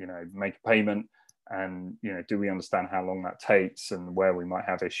 make a payment, and do we understand how long that takes and where we might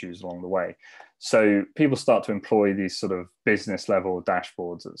have issues along the way. So people start to employ these sort of business level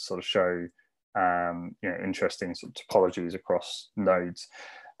dashboards that sort of show interesting sort of topologies across nodes.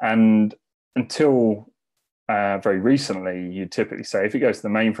 And until very recently, you typically say, if it goes to the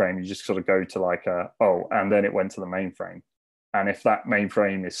mainframe, you just sort of go to and then it went to the mainframe. And if that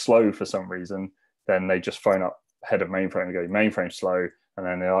mainframe is slow for some reason, then they just phone up head of mainframe and go, mainframe slow. And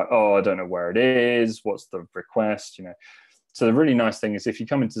then they're like, oh, I don't know where it is. What's the request? So the really nice thing is if you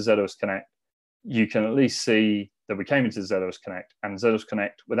come into zOS Connect, you can at least see that we came into zOS Connect, and zOS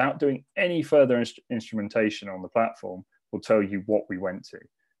Connect, without doing any further instrumentation on the platform, will tell you what we went to.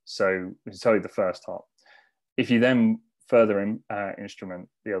 So it'll tell you the first hop. If you then further instrument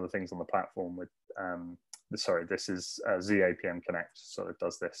the other things on the platform with, this is zAPM Connect, so it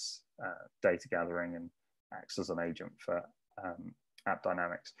does this data gathering and acts as an agent for App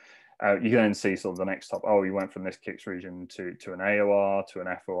Dynamics. You can then see sort of the next hop. Oh, you went from this KICS region to an AOR, to an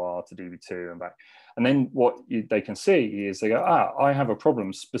FOR, to DB2 and back. And then what they can see is they go, I have a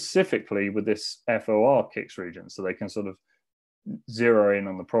problem specifically with this FOR KICS region. So they can sort of zero in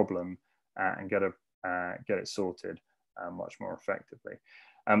on the problem and get it sorted much more effectively.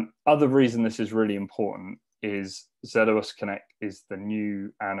 Other reason this is really important is zOS Connect is the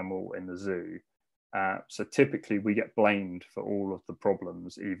new animal in the zoo. So typically we get blamed for all of the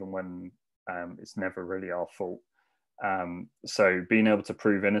problems, even when it's never really our fault. So being able to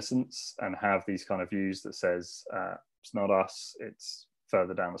prove innocence and have these kind of views that says it's not us, it's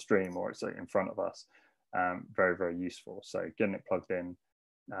further down the stream, or it's in front of us, very, very useful. So getting it plugged in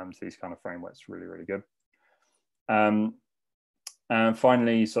to these kind of frameworks is really, really good. And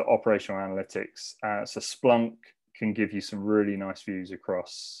finally, so operational analytics. So Splunk can give you some really nice views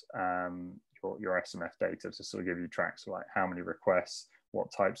across your SMF data to sort of give you tracks of like how many requests,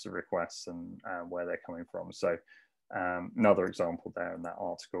 what types of requests, and where they're coming from. So another example there in that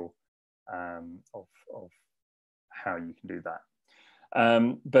article of how you can do that.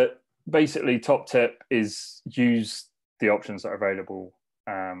 But basically, top tip is use the options that are available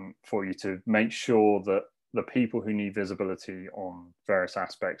for you to make sure that the people who need visibility on various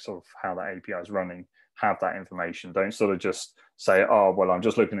aspects of how that API is running have that information. Don't sort of just say, oh, well, I'm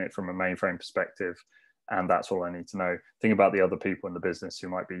just looking at it from a mainframe perspective and that's all I need to know. Think about the other people in the business who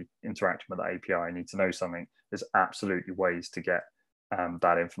might be interacting with the API. I need to know something. There's absolutely ways to get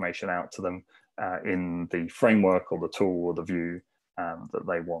that information out to them in the framework or the tool or the view that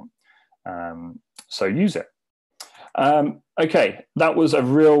they want. So use it. Okay, that was a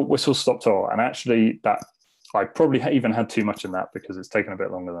real whistle-stop tour. And actually that I probably even had too much in that because it's taken a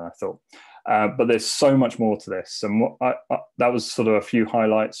bit longer than I thought. But there's so much more to this. And that was sort of a few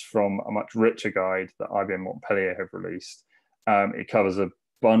highlights from a much richer guide that IBM Montpellier have released. It covers a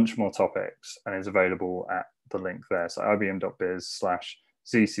bunch more topics and is available at the link there. So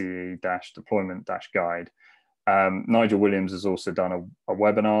ibm.biz/ZCE-deployment-guide. Nigel Williams has also done a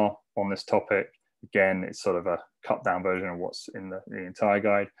webinar on this topic. Again, it's sort of a cut down version of what's in the entire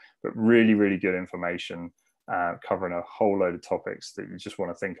guide, but really, really good information covering a whole load of topics that you just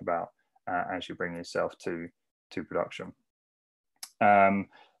want to think about as you bring yourself to production.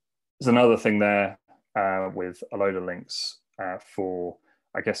 There's another thing there with a load of links for,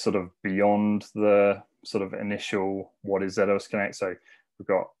 I guess, sort of beyond the sort of initial what is zOS Connect. So we've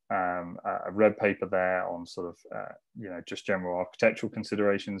got a red paper there on sort of, just general architectural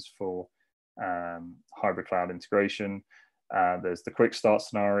considerations for hybrid cloud integration. There's the quick start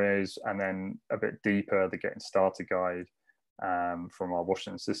scenarios, and then a bit deeper, the getting started guide from our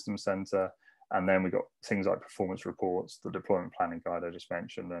Washington Systems Center. And then we've got things like performance reports, the deployment planning guide I just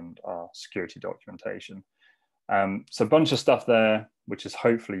mentioned, and our security documentation. So a bunch of stuff there, which is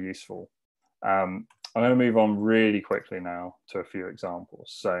hopefully useful. I'm going to move on really quickly now to a few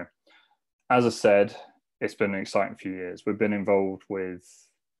examples. So as I said, it's been an exciting few years. We've been involved with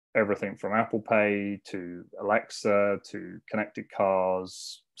everything from Apple Pay to Alexa to connected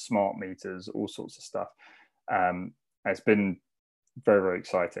cars, smart meters, all sorts of stuff. It's been very, very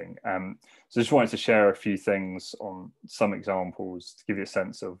exciting. So just wanted to share a few things on some examples to give you a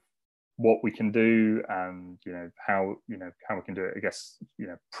sense of what we can do and how we can do it. I guess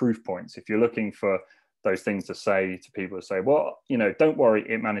proof points. If you're looking for those things to say to people who say, well, don't worry,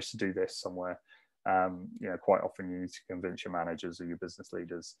 it managed to do this somewhere. Quite often you need to convince your managers or your business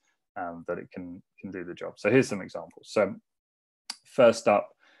leaders that it can do the job. So here's some examples. So first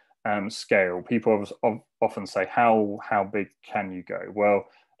up, scale. People often say, how big can you go? Well,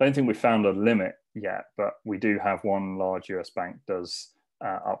 I don't think we found a limit yet, but we do have one large US bank does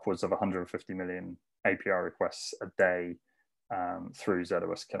upwards of 150 million API requests a day through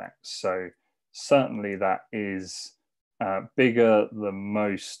zOS Connect. So certainly that is bigger than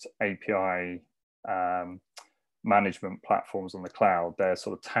most API management platforms on the cloud. Their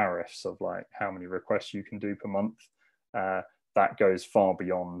sort of tariffs of like how many requests you can do per month, that goes far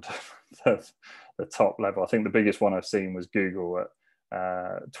beyond the top level. I think the biggest one I've seen was Google at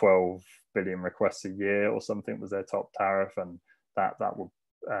 12 billion requests a year or something was their top tariff, and that would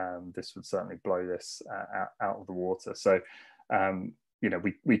this would certainly blow this out of the water. So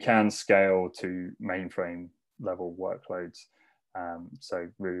we can scale to mainframe level workloads. So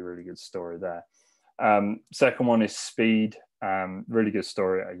really, really good story there. Second one is speed. Really good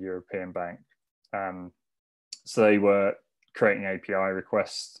story at a European bank. So they were creating API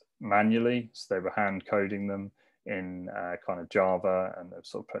requests manually. So they were hand coding them in kind of Java, and they're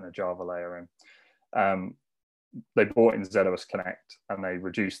sort of putting a Java layer in. They brought in zOS Connect, and they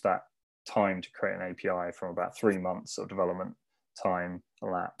reduced that time to create an API from about 3 months of development time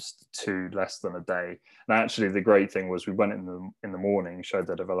elapsed to less than a day. And actually the great thing was we went in the morning, showed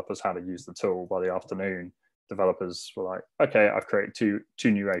the developers how to use the tool. By the afternoon, developers were like, okay, I've created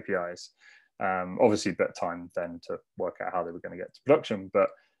two new APIs. Obviously a bit of time then to work out how they were going to get to production, but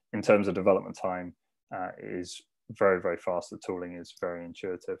in terms of development time, it is very, very fast. The tooling is very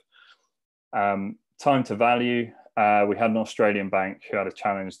intuitive. Time to value. We had an Australian bank who had a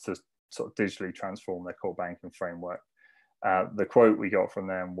challenge to sort of digitally transform their core banking framework. The quote we got from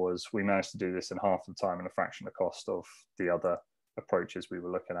them was, we managed to do this in half the time and a fraction of the cost of the other approaches we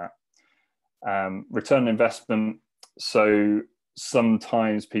were looking at. Return on investment. So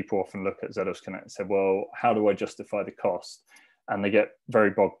sometimes people often look at zOS Connect and say, well, how do I justify the cost? And they get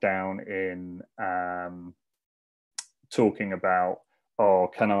very bogged down in talking about, oh,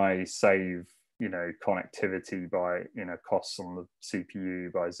 can I save, you know, connectivity by, you know, costs on the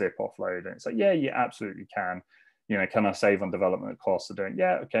CPU by zip offload? And it's like, yeah, you absolutely can. You know, can I save on development costs of doing?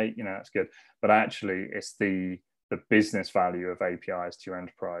 Yeah, okay, you know, that's good. But actually, it's the business value of APIs to your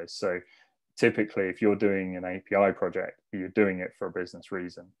enterprise. So typically, if you're doing an API project, you're doing it for a business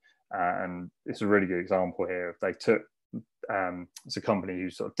reason. And it's a really good example here. If they took, it's a company who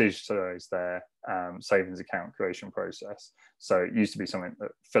sort of digitalized their savings account creation process. So it used to be something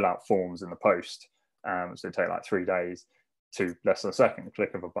that fill out forms in the post. So it'd take like 3 days to less than a second,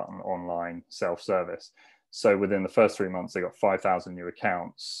 click of a button, online, self-service. So within the first 3 months, they got 5,000 new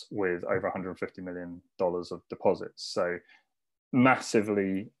accounts with over $150 million of deposits. So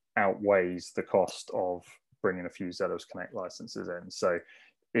massively outweighs the cost of bringing a few zOS Connect licenses in. So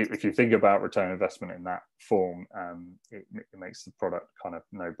if you think about return on investment in that form, it makes the product kind of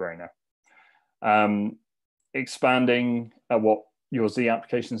no-brainer. Expanding what your Z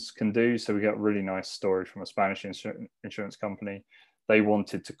applications can do. So we got a really nice story from a Spanish insurance company. They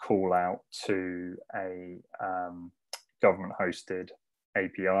wanted to call out to a government-hosted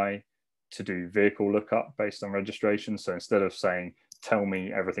API to do vehicle lookup based on registration. So instead of saying, tell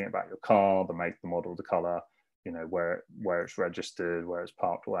me everything about your car, the make, the model, the color, you know, where it's registered, where it's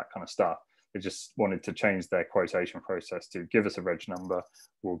parked, all that kind of stuff. They just wanted to change their quotation process to give us a reg number.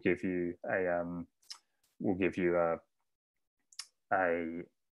 We'll give you a we'll give you a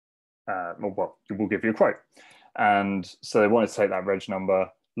quote. And so they wanted to take that reg number,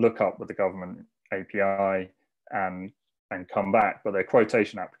 look up with the government API, and come back. But their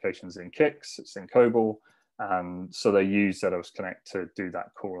quotation application is in Kix, it's in COBOL, and so they use zOS Connect to do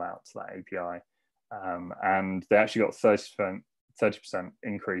that call out to that API. And they actually got 30%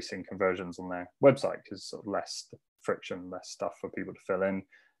 increase in conversions on their website because sort of less friction, less stuff for people to fill in.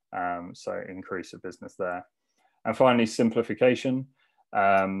 So increase of business there. And finally, simplification.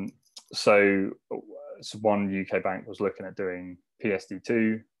 So one UK bank was looking at doing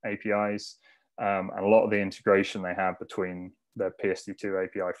PSD2 APIs, and a lot of the integration they have between their PSD2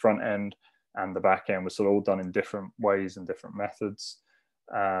 API front end and the back end was sort of all done in different ways and different methods.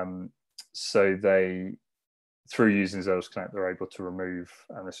 So they, through using zOS Connect, they're able to remove,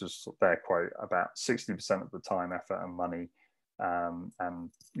 and this is their quote, about 60% of the time, effort, and money, and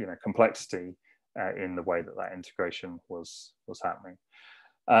you know, complexity in the way that that integration was happening.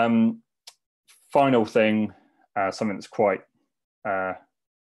 Final thing, something that's quite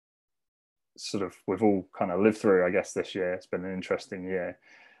sort of we've all kind of lived through, I guess, this year. It's been an interesting year.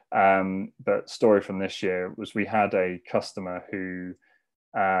 But story from this year was we had a customer who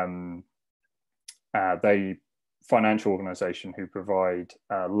they financial organization who provide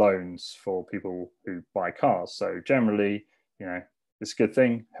loans for people who buy cars. So generally, you know, it's a good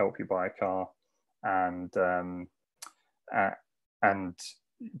thing, help you buy a car,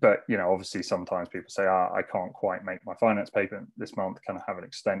 but you know, obviously sometimes people say, I can't quite make my finance payment this month, can I have an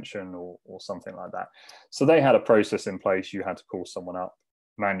extension or something like that? So they had a process in place. You had to call someone up,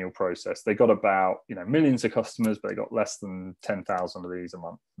 manual process. They got about, you know, millions of customers, but they got less than 10,000 of these a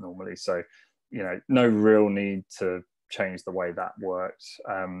month normally. So, you know, no real need to change the way that works.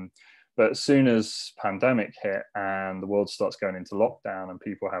 But as soon as pandemic hit and the world starts going into lockdown and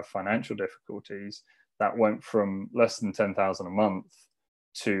people have financial difficulties, that went from less than 10,000 a month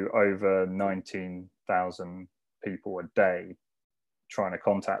to over 19,000 people a day trying to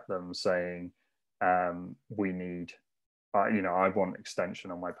contact them saying, we need, you know, I want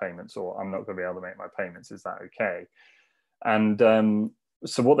extension on my payments, or I'm not going to be able to make my payments. Is that okay? And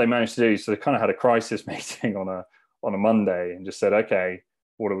so what they managed to do, so they kind of had a crisis meeting on a Monday and just said, okay,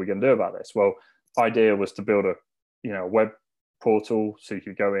 what are we going to do about this? Well, idea was to build a, you know, web portal so you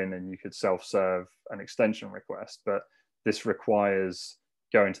could go in and you could self-serve an extension request. But this requires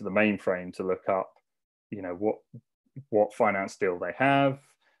going to the mainframe to look up, you know, what finance deal they have,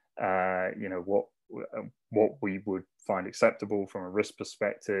 you know, what we would find acceptable from a risk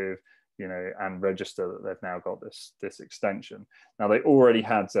perspective, you know, and register that they've now got this extension. Now they already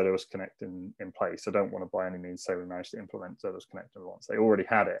had zOS Connect in place. I don't want to by any means say we managed to implement zOS Connect at once. They already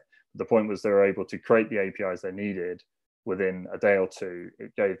had it. But the point was they were able to create the APIs they needed within a day or two.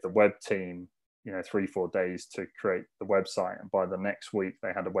 It gave the web team, you know, 3-4 days to create the website, and by the next week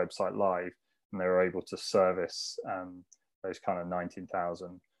they had a website live, and they were able to service those kind of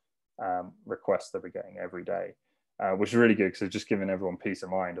 19,000 requests that we're getting every day, which is really good because it's just giving everyone peace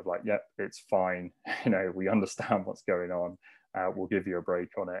of mind of like, yep, it's fine, you know, we understand what's going on, we'll give you a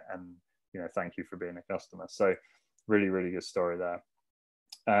break on it, and you know, thank you for being a customer. So really, really good story there.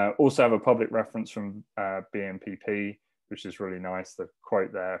 Also have a public reference from BNPP, which is really nice. The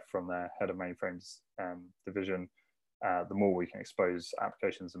quote there from their head of mainframes division. the more we can expose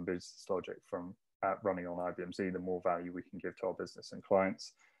applications and business logic from running on IBM Z, the more value we can give to our business and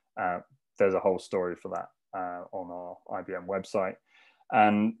clients. There's a whole story for that on our IBM website.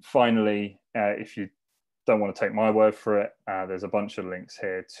 And finally, if you don't want to take my word for it, there's a bunch of links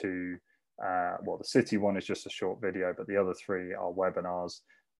here to, well, the City one is just a short video, but the other three are webinars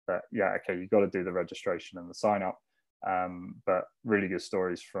that, yeah, okay, you've got to do the registration and the sign up, but really good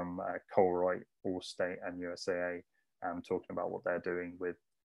stories from Colroy, Allstate and USAA, talking about what they're doing with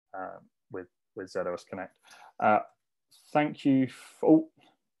zOS Connect. Thank you.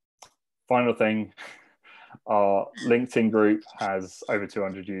 Final thing, our LinkedIn group has over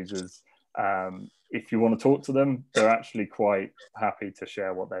 200 users. If you want to talk to them, they're actually quite happy to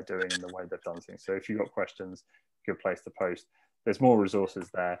share what they're doing and the way they've done things. So if you've got questions, good place to post. There's more resources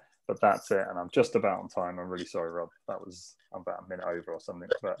there, but that's it. And I'm just about on time. I'm really sorry, Rob. That was about a minute over or something.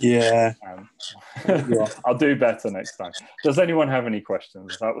 But yeah, I'll do better next time. Does anyone have any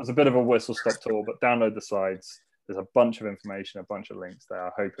questions? That was a bit of a whistle-stop tour, but download the slides. There's a bunch of information, a bunch of links there.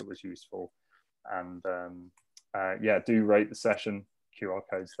 I hope it was useful. And yeah, do rate the session. QR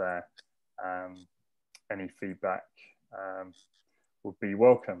codes there. Any feedback would be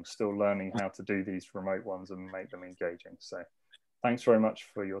welcome. Still learning how to do these remote ones and make them engaging. So thanks very much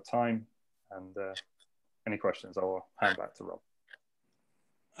for your time. And any questions, I'll hand back to Rob.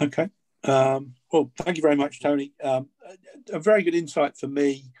 Okay. Well, thank you very much, Tony. A very good insight for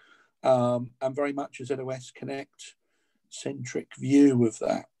me, and very much a zOS Connect centric view of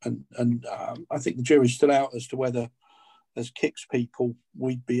that. And I think the jury's still out as to whether, as Kix people,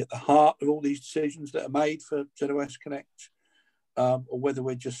 we'd be at the heart of all these decisions that are made for zOS Connect, or whether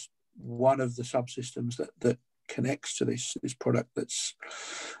we're just one of the subsystems that connects to this product that's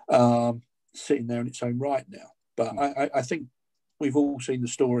sitting there in its own right now. But I think we've all seen the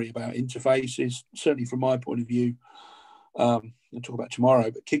story about interfaces. Certainly from my point of view, I'll talk about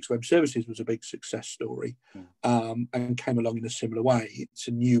tomorrow, but Kix Web Services was a big success story, and came along in a similar way. It's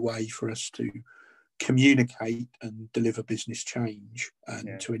a new way for us to communicate and deliver business change,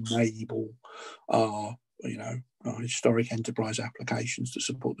 and to enable our historic enterprise applications to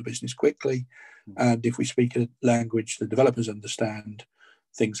support the business quickly. And if we speak a language the developers understand,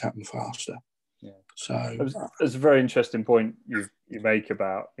 things happen faster. So it's a very interesting point you make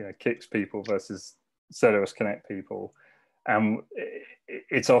about Kix people versus zOS Connect people.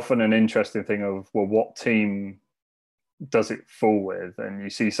 It's often an interesting thing of, well, what team does it fall with? And you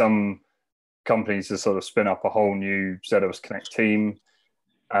see some companies to sort of spin up a whole new zOS Connect team,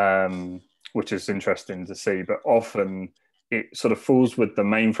 which is interesting to see. But often it sort of falls with the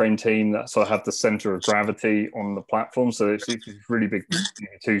mainframe team that sort of have the center of gravity on the platform. So if it's a really big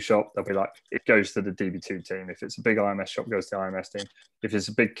DB2 shop, they'll be like, it goes to the DB2 team. If it's a big IMS shop, it goes to the IMS team. If it's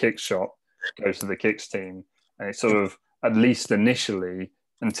a big Kix shop, it goes to the Kix team. And it's sort of, at least initially,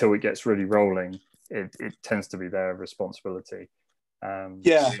 until it gets really rolling, it tends to be their responsibility. I mean,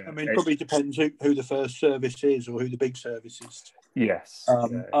 it probably depends who the first service is or who the big services are.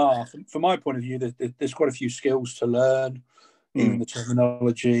 From my point of view, there's quite a few skills to learn, even the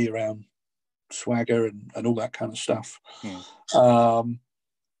terminology around Swagger and all that kind of stuff.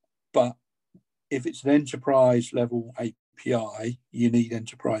 But if it's an enterprise level API, you need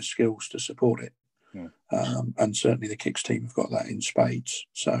enterprise skills to support it. And certainly the Kix team have got that in spades.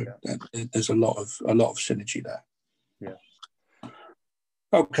 So there's a lot of synergy there.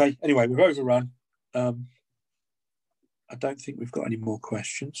 Okay. Anyway, we've overrun. I don't think we've got any more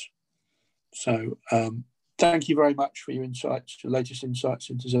questions. So thank you very much for your insights, your latest insights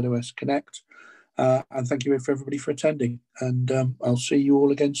into zOS Connect. And thank you for everybody for attending. And I'll see you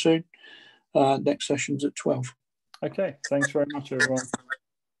all again soon. Next session's at 12. Okay. Thanks very much, everyone.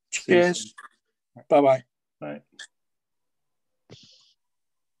 Cheers. Bye-bye. Bye.